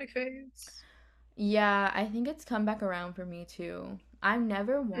problematic phase. Yeah, I think it's come back around for me too. I've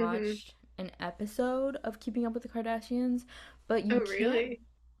never Hmm. watched an episode of Keeping Up with the Kardashians, but you Oh, can't really?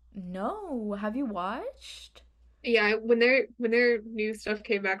 know. Have you watched? Yeah, when their new stuff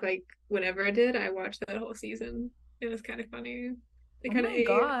came back, like whenever I did, I watched that whole season. It was kind of funny. They Oh kind of my ate.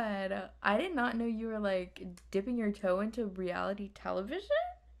 God. I did not know you were like dipping your toe into reality television.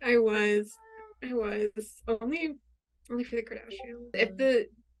 I was, I was only for the Kardashians. If Mm. the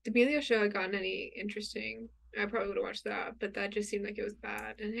D'Amelio show had gotten any interesting, I probably would have watched that. But that just seemed like it was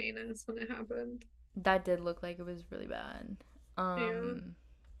bad and heinous when it happened. That did look like it was really bad. Yeah. Um,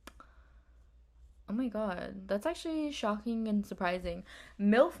 oh my God. That's actually shocking and surprising.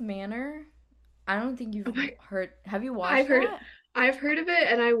 MILF Manor, I don't think Oh you've my, heard. Have you I've watched heard, that? I've heard of it,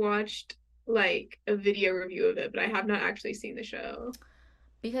 and I watched like a video review of it, but I have not actually seen the show.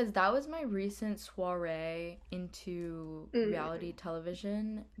 Because that was my recent soiree into reality Mm-hmm.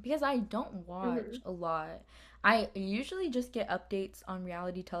 television. Because I don't watch Mm-hmm. a lot. I usually just get updates on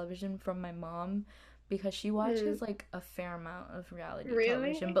reality television from my mom because she Mm. watches like a fair amount of reality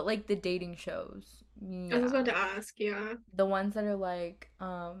television, Really? but like the dating shows. I was about Yeah. to ask. Yeah. The ones that are like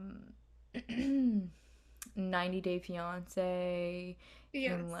 90 Day Fiance and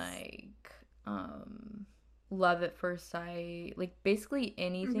Yes. like um Love at First Sight, like basically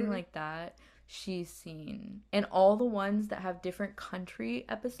anything Mm-hmm. like that she's seen. And all the ones that have different country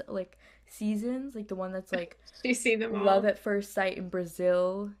episode like seasons, like the one that's like She's seen them Love all. at First Sight in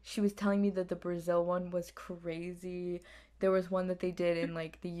Brazil. She was telling me that the Brazil one was crazy. There was one that they did in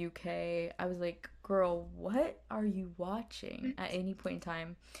like the UK. I was like, "Girl, what are you watching at any point in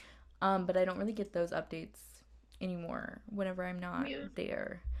time?" But I don't really get those updates anymore whenever I'm not Yeah.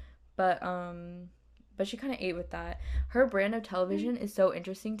 there. But but she kind of ate with that. Her brand of television is so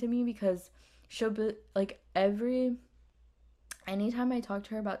interesting to me because she'll be like every anytime I talk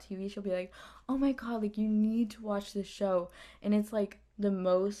to her about TV, she'll be like, "Oh my God, like you need to watch this show." And it's like the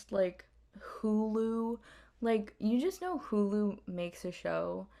most like Hulu, like you just know Hulu makes a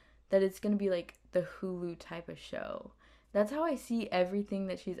show that it's going to be like the Hulu type of show. That's how I see everything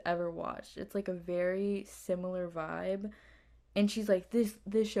that she's ever watched. It's like a very similar vibe. And she's like, this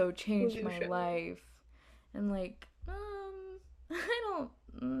show changed Hulu my show. life. And like, I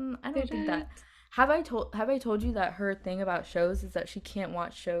don't Did think that. it? Have I told you that her thing about shows is that she can't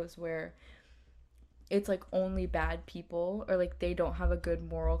watch shows where it's like only bad people or like they don't have a good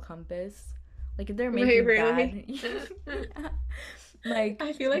moral compass. Like if they're Wait, making really? bad yeah. Like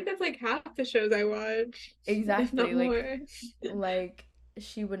I feel like that's like half the shows I watch, if not exactly more. like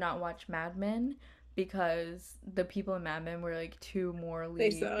she would not watch Mad Men because the people in Mad Men were like too They morally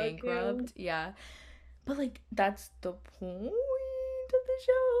suck, yeah. bankrupt. Yeah. But like that's the point of the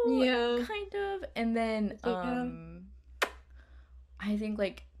show, Yeah. kind of. And then Yeah. I think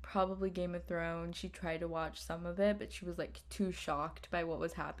like probably Game of Thrones, she tried to watch some of it, but she was like too shocked by what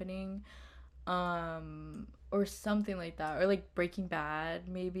was happening. Or something like that. Or like Breaking Bad,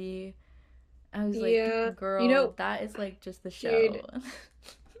 maybe. I was like, Yeah. You girl, know, that is like just the dude, show.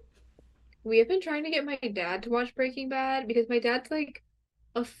 we have been trying to get my dad to watch Breaking Bad because my dad's like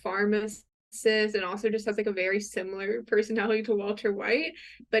a pharmacist and also just has like a very similar personality to Walter White.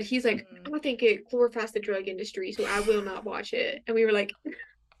 But he's like, I Mm. don't think it glorifies the drug industry, so I will not watch it. And we were like,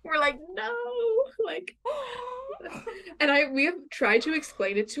 no, like, and we have tried to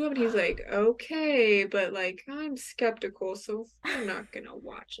explain it to him, and he's like, okay, but like I'm skeptical, so we're not gonna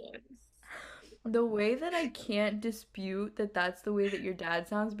watch it. The way that I can't dispute that that's the way that your dad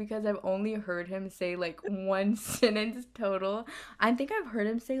sounds because I've only heard him say like one sentence total. I think I've heard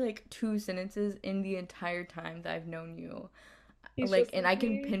him say like two sentences in the entire time that I've known you. He's Like, just and like I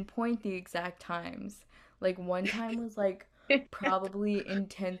can me. pinpoint the exact times. Like, one time was like probably in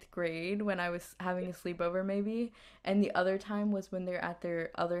 10th grade when I was having a sleepover, maybe. And the other time was when they're at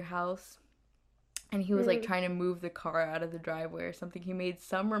their other house and he was like Mm. trying to move the car out of the driveway or something. He made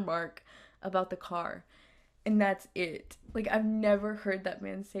some remark about the car, and that's it. Like I've never heard that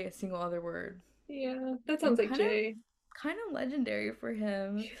man say a single other word. Yeah, that sounds and like kind of Jay. kind of legendary for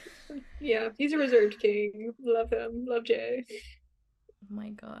him. Yeah, he's a reserved king. Love him. Love Jay. Oh my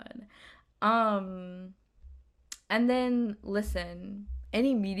god. Um and then listen,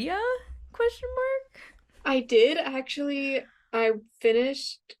 any media? Question mark? I did actually. I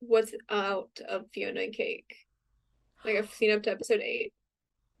finished what's out of Fiona and Cake. Like I've seen up to episode 8.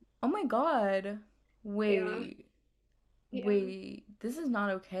 Oh my god. Yeah, Wait. yeah. Wait. This is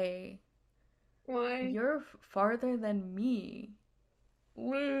not okay. Why? You're farther than me.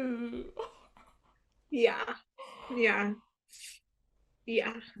 Wait. Yeah, yeah,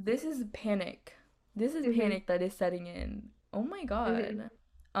 yeah. This is panic. This is Mm-hmm. panic that is setting in. Oh my Mm-hmm. god.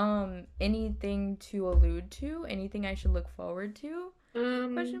 Anything to allude to? Anything I should look forward to?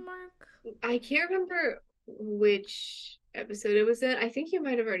 Um, Question mark. I can't remember which episode it was in. I think you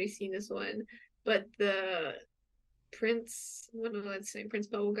might have already seen this one, but the Prince, what was his name? Prince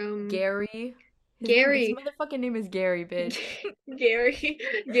Bubblegum. Gary. His Gary, motherfucking name is Gary, bitch. Gary,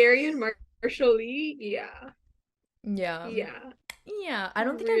 Gary and Marshall Lee. Yeah, Yeah. yeah. Yeah, I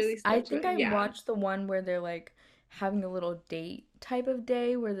don't think Really I stepped think away. I Yeah, watched the one where they're like having a little date type of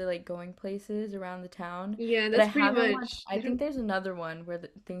day where they're like going places around the town. yeah. But I That's pretty haven't watched much. I think there's another one where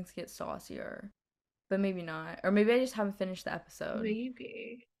things get saucier, but maybe not. Or maybe I just haven't finished the episode.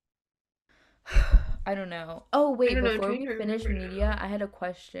 Maybe. I don't know. Oh, I wait, don't know. I'm before trying we to finish remember media, now. I had a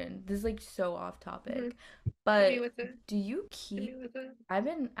question. This is like so off Hmm. topic. Hit me But with it. do you Hit me keep with it. I've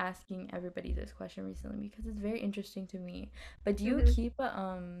been asking everybody this question recently because it's very interesting to me. But do you Hmm. keep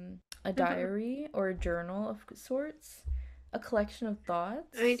a diary or a journal of sorts? A collection of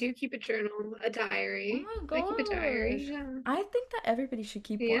I thoughts? do keep a journal, a Oh diary. my I keep a diary. gosh. Yeah. I think that everybody should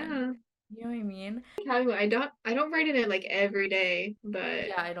keep one. Yeah. You know what I mean? I don't write in it like every day, but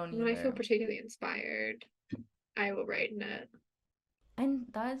Yeah, I don't when I feel either. particularly inspired, I will write in it. And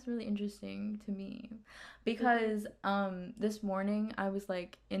that is really interesting to me Hmm. because this morning I was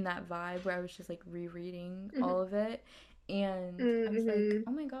like in that vibe where I was just like rereading Hmm. all of it and I was like, Hmm.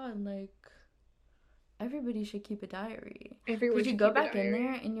 "Oh my God, like everybody should keep a diary." Everyone Because you should go keep a back in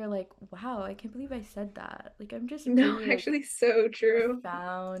there diary. and you're like, "Wow, I can't believe I said that." Like I'm just No, really like actually, so true.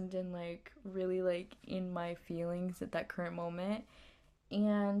 profound and like really like in my feelings at that current moment.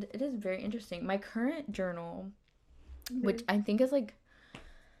 And it is very interesting. My current journal, which Hmm. I think is like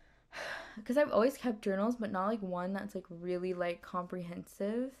because I've always kept journals, but not like one that's like really like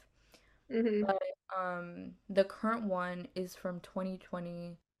comprehensive. Hmm. But the current one is from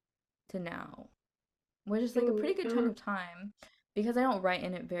 2020 to now, which is like a pretty Ooh, good chunk of time because I don't write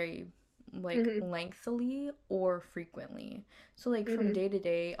in it very like hmm. lengthily or frequently. So like from Hmm. day to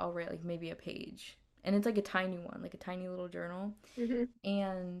day, I'll write like maybe a page. And it's like a tiny one, like a tiny little journal. Hmm.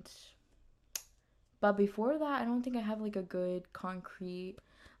 And but before that, I don't think I have like a good concrete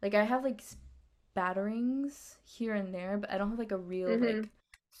like I have like spatterings here and there, but I don't have like a real Hmm. like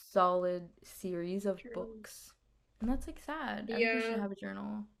solid series of True. books. And that's like sad. Everybody should Yeah, have a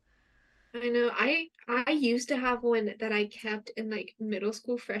journal. I know. I used to have one that I kept in like middle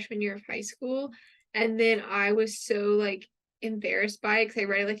school, freshman year of high school, and then I was so like embarrassed by it because I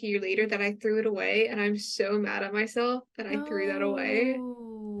read it like a year later that I threw it away, and I'm so mad at myself that I threw that away.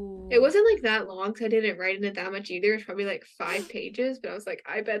 It No. wasn't like that long because I didn't write in it that much either. It's probably like 5 pages, but I was like,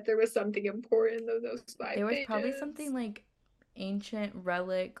 I bet there was something important in those five There was probably something pages. like ancient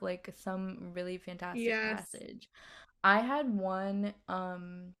relic, like some really fantastic Yes. passage. I had one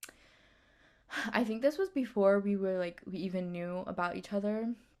I think this was before we were like we even knew about each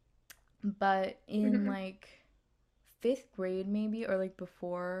other, but in Mm-hmm. like 5th grade maybe or like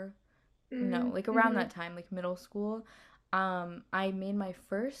before no, like around Mm-hmm. that time, like middle school, I made my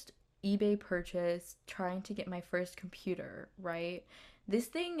first eBay purchase trying to get my first computer, right? This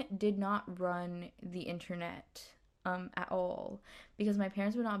thing did not run the internet at all because my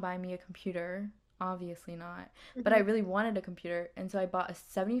parents would not buy me a computer, obviously not. But I Mm-hmm. really wanted a computer, and so I bought a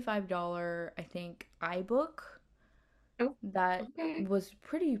 $75, I think, iBook Oh, that okay. was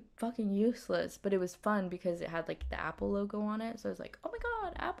pretty fucking useless, but it was fun because it had like the Apple logo on it. So I was like, "Oh my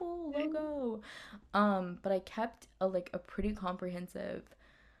God, Apple logo." But I kept a like a pretty comprehensive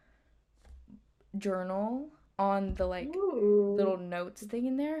journal on the like Ooh, little notes thing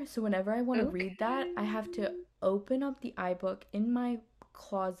in there. So whenever I want to read that, I okay. have to open up the iBook in my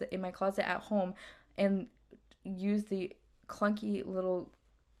closet at home and use the clunky little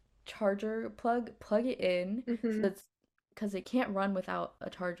charger plug it in so Mm-hmm. it's because it can't run without a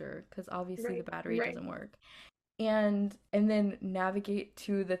charger because obviously the Right, battery right. doesn't work and then navigate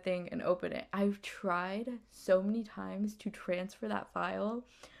to the thing and open it. I've tried so many times to transfer that file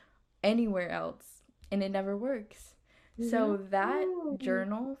anywhere else and it never works. So No. that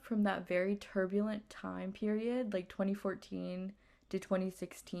journal from that very turbulent time period, like 2014 to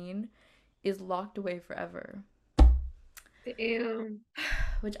 2016, is locked away forever, Damn.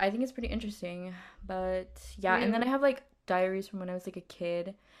 which I think is pretty interesting. But yeah, and then Yeah. I have like diaries from when I was like a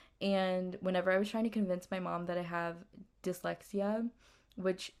kid, and whenever I was trying to convince my mom that I have dyslexia,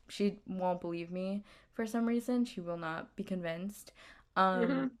 which she won't believe me for some reason, she will not be convinced.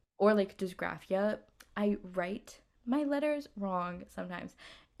 Uh-huh. Or like dysgraphia, I write my letters wrong sometimes.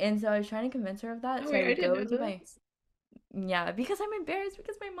 And so I was trying to convince her of that. Oh So I wait, I would didn't go know to my, this. yeah, because I'm embarrassed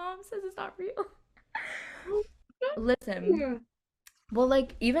because my mom says it's not real. Oh, Listen, no. well,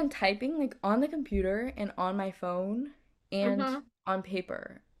 like even typing like on the computer and on my phone and Uh-huh. on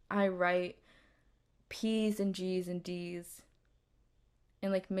paper, I write P's and G's and D's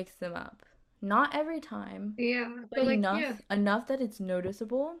and like mix them up. Not every time, Yeah, but but like, yeah. enough that it's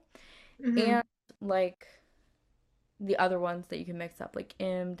noticeable. Mm-hmm. And like the other ones that you can mix up, like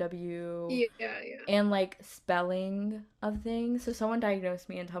M, W, Yeah, yeah. and like spelling of things. So someone diagnose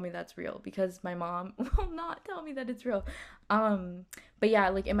me and tell me that's real because my mom will not tell me that it's real. Um, but yeah,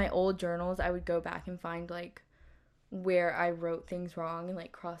 like in my old journals, I would go back and find like where I wrote things wrong and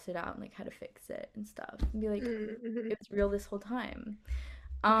like cross it out and like how to fix it and stuff and be like, Mm-hmm. it was real this whole time.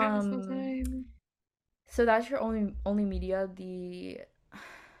 Yeah, this whole Um, time. so that's your only media, the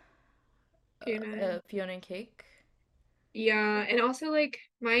Fiona. Fiona and Cake. Yeah, and also like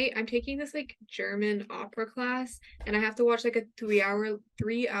I'm taking this like German opera class and I have to watch like a 3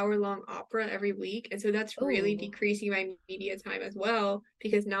 hour long opera every week. And so that's really Oh, decreasing my media time as well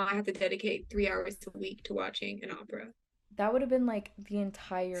because now I have to dedicate 3 hours a week to watching an opera. that would have been like the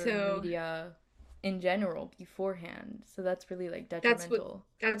entire So media in general beforehand. So that's really like that's what detrimental.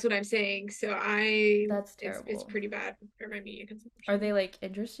 that's what I'm saying. So That's it's terrible. pretty bad for my media Are they consumption. like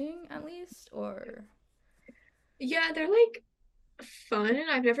interesting at least or Yeah, they're like fun.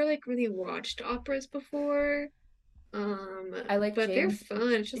 I've never like really watched operas before. Um, I like but they're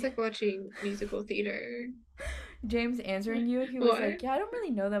fun. It's just like watching musical theater. James answering you, he was What? like, "Yeah, I don't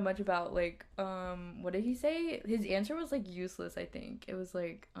really know that much about like what did he say?" His answer was like useless, I think. It was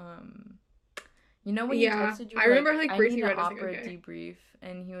like you know when he Yeah, texted you I remember like, like "I need briefly an read. I was like, opera okay, debrief."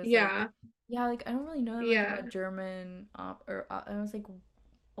 And he was like, yeah, "Yeah, like I don't really know that much yeah. about German or and I was like,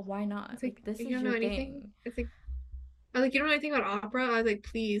 "Why not? It's Like like this you is don't your know anything. thing." It's like I was like you don't know anything about opera. I was like,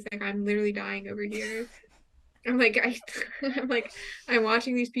 please, like I'm literally dying over here. I'm like I'm like I'm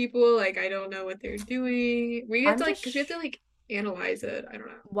watching these people. Like I don't know what they're doing. We have I'm to just like because we have to like analyze it. I don't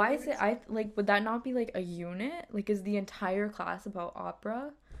know. why is it Anyways, I like would that not be like a unit? Like is the entire class about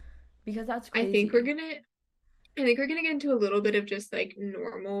opera? Because that's I think we're crazy. gonna I think we're gonna get into a little bit of just like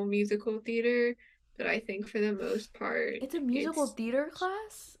normal musical theater, but I think for the most part, It's a musical it's theater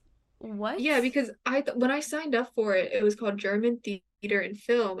class? yeah, What? because when I signed up for it, it was called German Theater and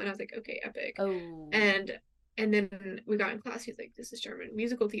Film, and I was like, okay, epic. Oh, And and then we got in class, he's like, this is German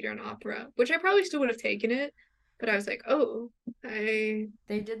musical theater and opera, which I probably still would have taken it, but I was like, oh, I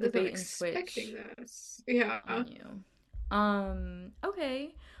they did the was not bait and expecting switch this. Yeah. on you.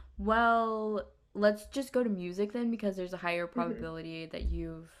 Okay. Well, let's just go to music then because there's a higher Hmm. probability that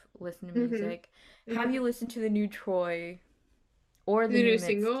you've listened to Hmm. music. Have you Hmm. listened to the new Troy or the The new new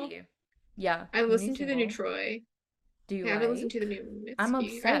single. Mitski? Yeah, I the new listened to the new single. Troy. Do you I haven't listened to the like? new I'm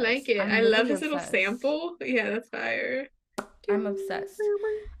Mitski. I like obsessed. it. I'm I love literally this little obsessed. sample. Yeah, that's fire. I'm obsessed.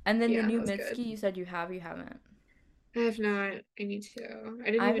 And then the Yeah, new that was good. Mitski, you said you haven't. I have not. I need to.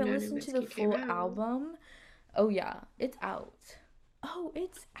 I didn't I even haven't know New listened to the Mitski came full out. album. Oh yeah, it's out. Oh,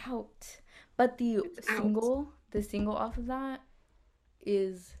 it's out. But It's out. the single off of that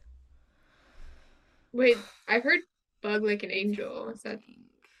is Wait, I've heard Bug Like an it's Angel. Is that haunting.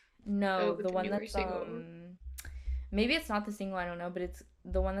 No, the the one newer that's single? maybe it's not the single, I don't know, but it's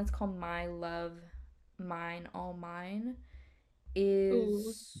the one that's called My Love, Mine, All Mine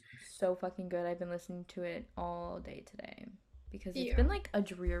Ooh, is so fucking good. I've been listening to it all day today because it's yeah. been like a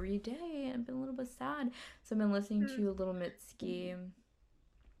dreary day and I've been a little bit sad. So I've been listening Hmm, to Little Mitski.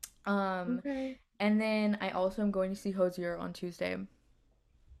 Um, okay. and then I also am going to see Hosier on Tuesday.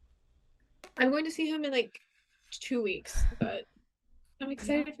 I'm going to see him in like 2 weeks, but I'm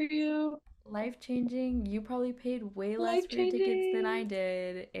Yeah, excited for you. life changing. You probably paid way less Life for your tickets than I changing.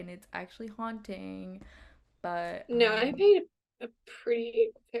 did, and it's actually haunting. But No, I paid a pretty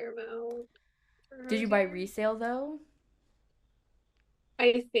fair amount for did you buy Hosier. resale though?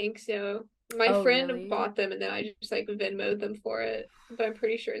 I think so. My Oh, friend really? bought them and then I just like Venmoed them for it, but I'm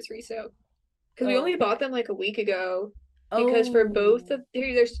pretty sure it's resale. Because we Oh, only bought okay. them like a week ago. Because for both Oh, of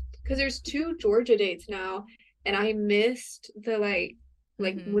there's two Georgia dates now, and I missed the like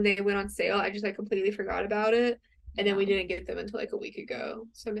mm-hmm. when they went on sale. I just like completely forgot about it. And then Yeah. we didn't get them until like a week ago.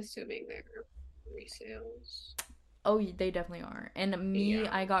 So I'm assuming they're resales. Oh, they definitely are. And me, Yeah.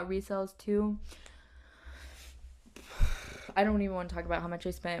 I got resales too. I don't even want to talk about how much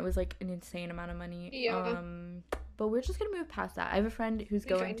I spent. It was like an insane amount of money. Yeah. But we're just gonna move past that. I have a friend who's Be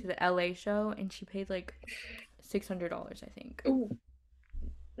going to fine. the LA show and she paid like $600, I think. Ooh.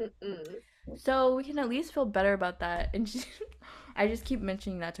 Mm-mm. So we can at least feel better about that. And she, I just keep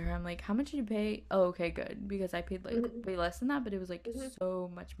mentioning that to her. I'm like, how much did you pay? Oh, okay, good. Because I paid like Mm-hmm. way less than that, but it was like Mm-hmm.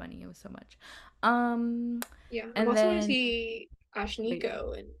 so much money. It was so much. Um, Yeah. I'm and also going to then see Ash wait,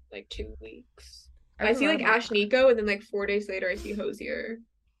 Nico in like 2 weeks. I I see forgot like about Ash that. Nico, and then like 4 days later, I see Hosier.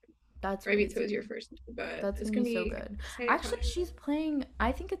 That's Or maybe it's Hosier crazy. first, but That's it's gonna gonna be so be good. exciting Actually, time. she's playing.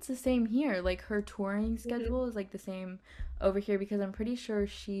 I think it's the same here. Like her touring Mm-hmm. schedule is like the same over here because I'm pretty sure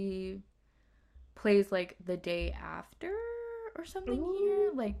she plays like the day after or something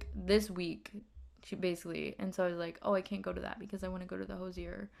here. Ooh. Like this week, she basically. And so I was like, oh, I can't go to that because I want to go to the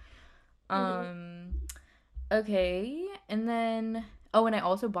Hosier. Mm-hmm. Um. Okay, and then and I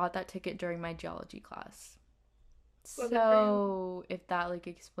also bought that ticket during my geology class. Love it for you. So if that like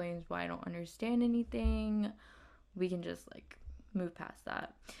explains why I don't understand anything, we can just like move past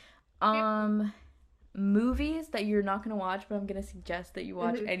that. Yep. Um Movies that you're not going to watch but I'm going to suggest that you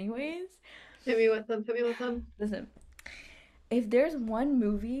watch Mm-hmm. anyways. Hit me with them. Hit me with them. Listen, if there's one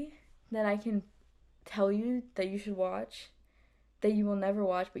movie that I can tell you that you should watch that you will never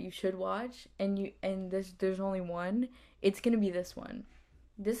watch but you should watch and there's only one, it's going to be this one.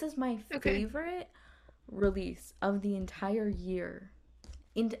 This is my Okay. favorite release of the entire year.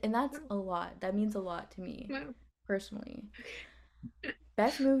 And that's Wow. a lot. That means a lot to me Wow. personally.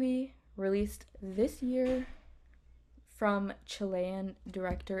 Best movie released this year from Chilean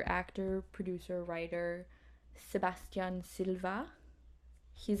director, actor, producer, writer Sebastian Silva.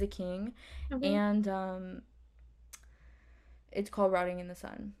 He's a king. Okay. And it's called Rotting in the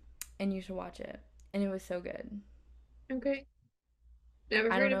Sun. And you should watch it. And it was so good. Okay.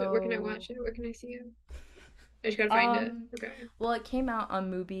 Never I don't heard of it. Where can I know. watch it? Where can I see it? I just gotta find it. Um, Okay. well, it came out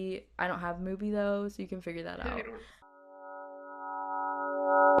on Mubi. I don't have Mubi though, so you can figure that I out. don't.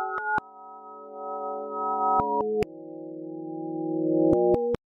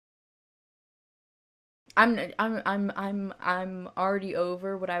 I'm already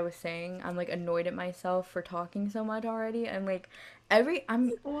over what I was saying. I'm like annoyed at myself for talking so much already. I'm like every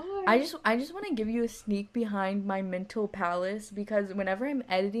I'm Why? I just want to give you a sneak behind my mental palace because whenever I'm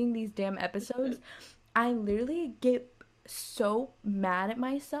editing these damn episodes, I literally get so mad at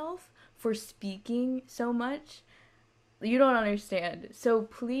myself for speaking so much. You don't understand. So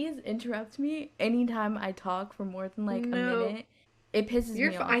please interrupt me anytime I talk for more than like a No, minute. It pisses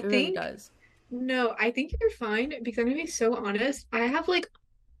me I off. It really think does. no, I think you're fine because I'm gonna be so honest. I have like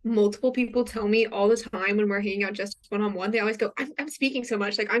multiple people tell me all the time when we're hanging out just one on one. They always go, I'm speaking so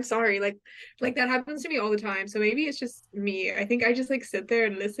much. Like, I'm sorry. Like that happens to me all the time. So maybe it's just me. I think I just like sit there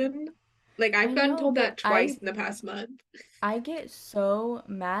and listen. Like I've I gotten know, told but that twice in the past month. I get so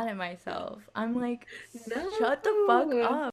mad at myself. I'm like, shut the fuck No. up.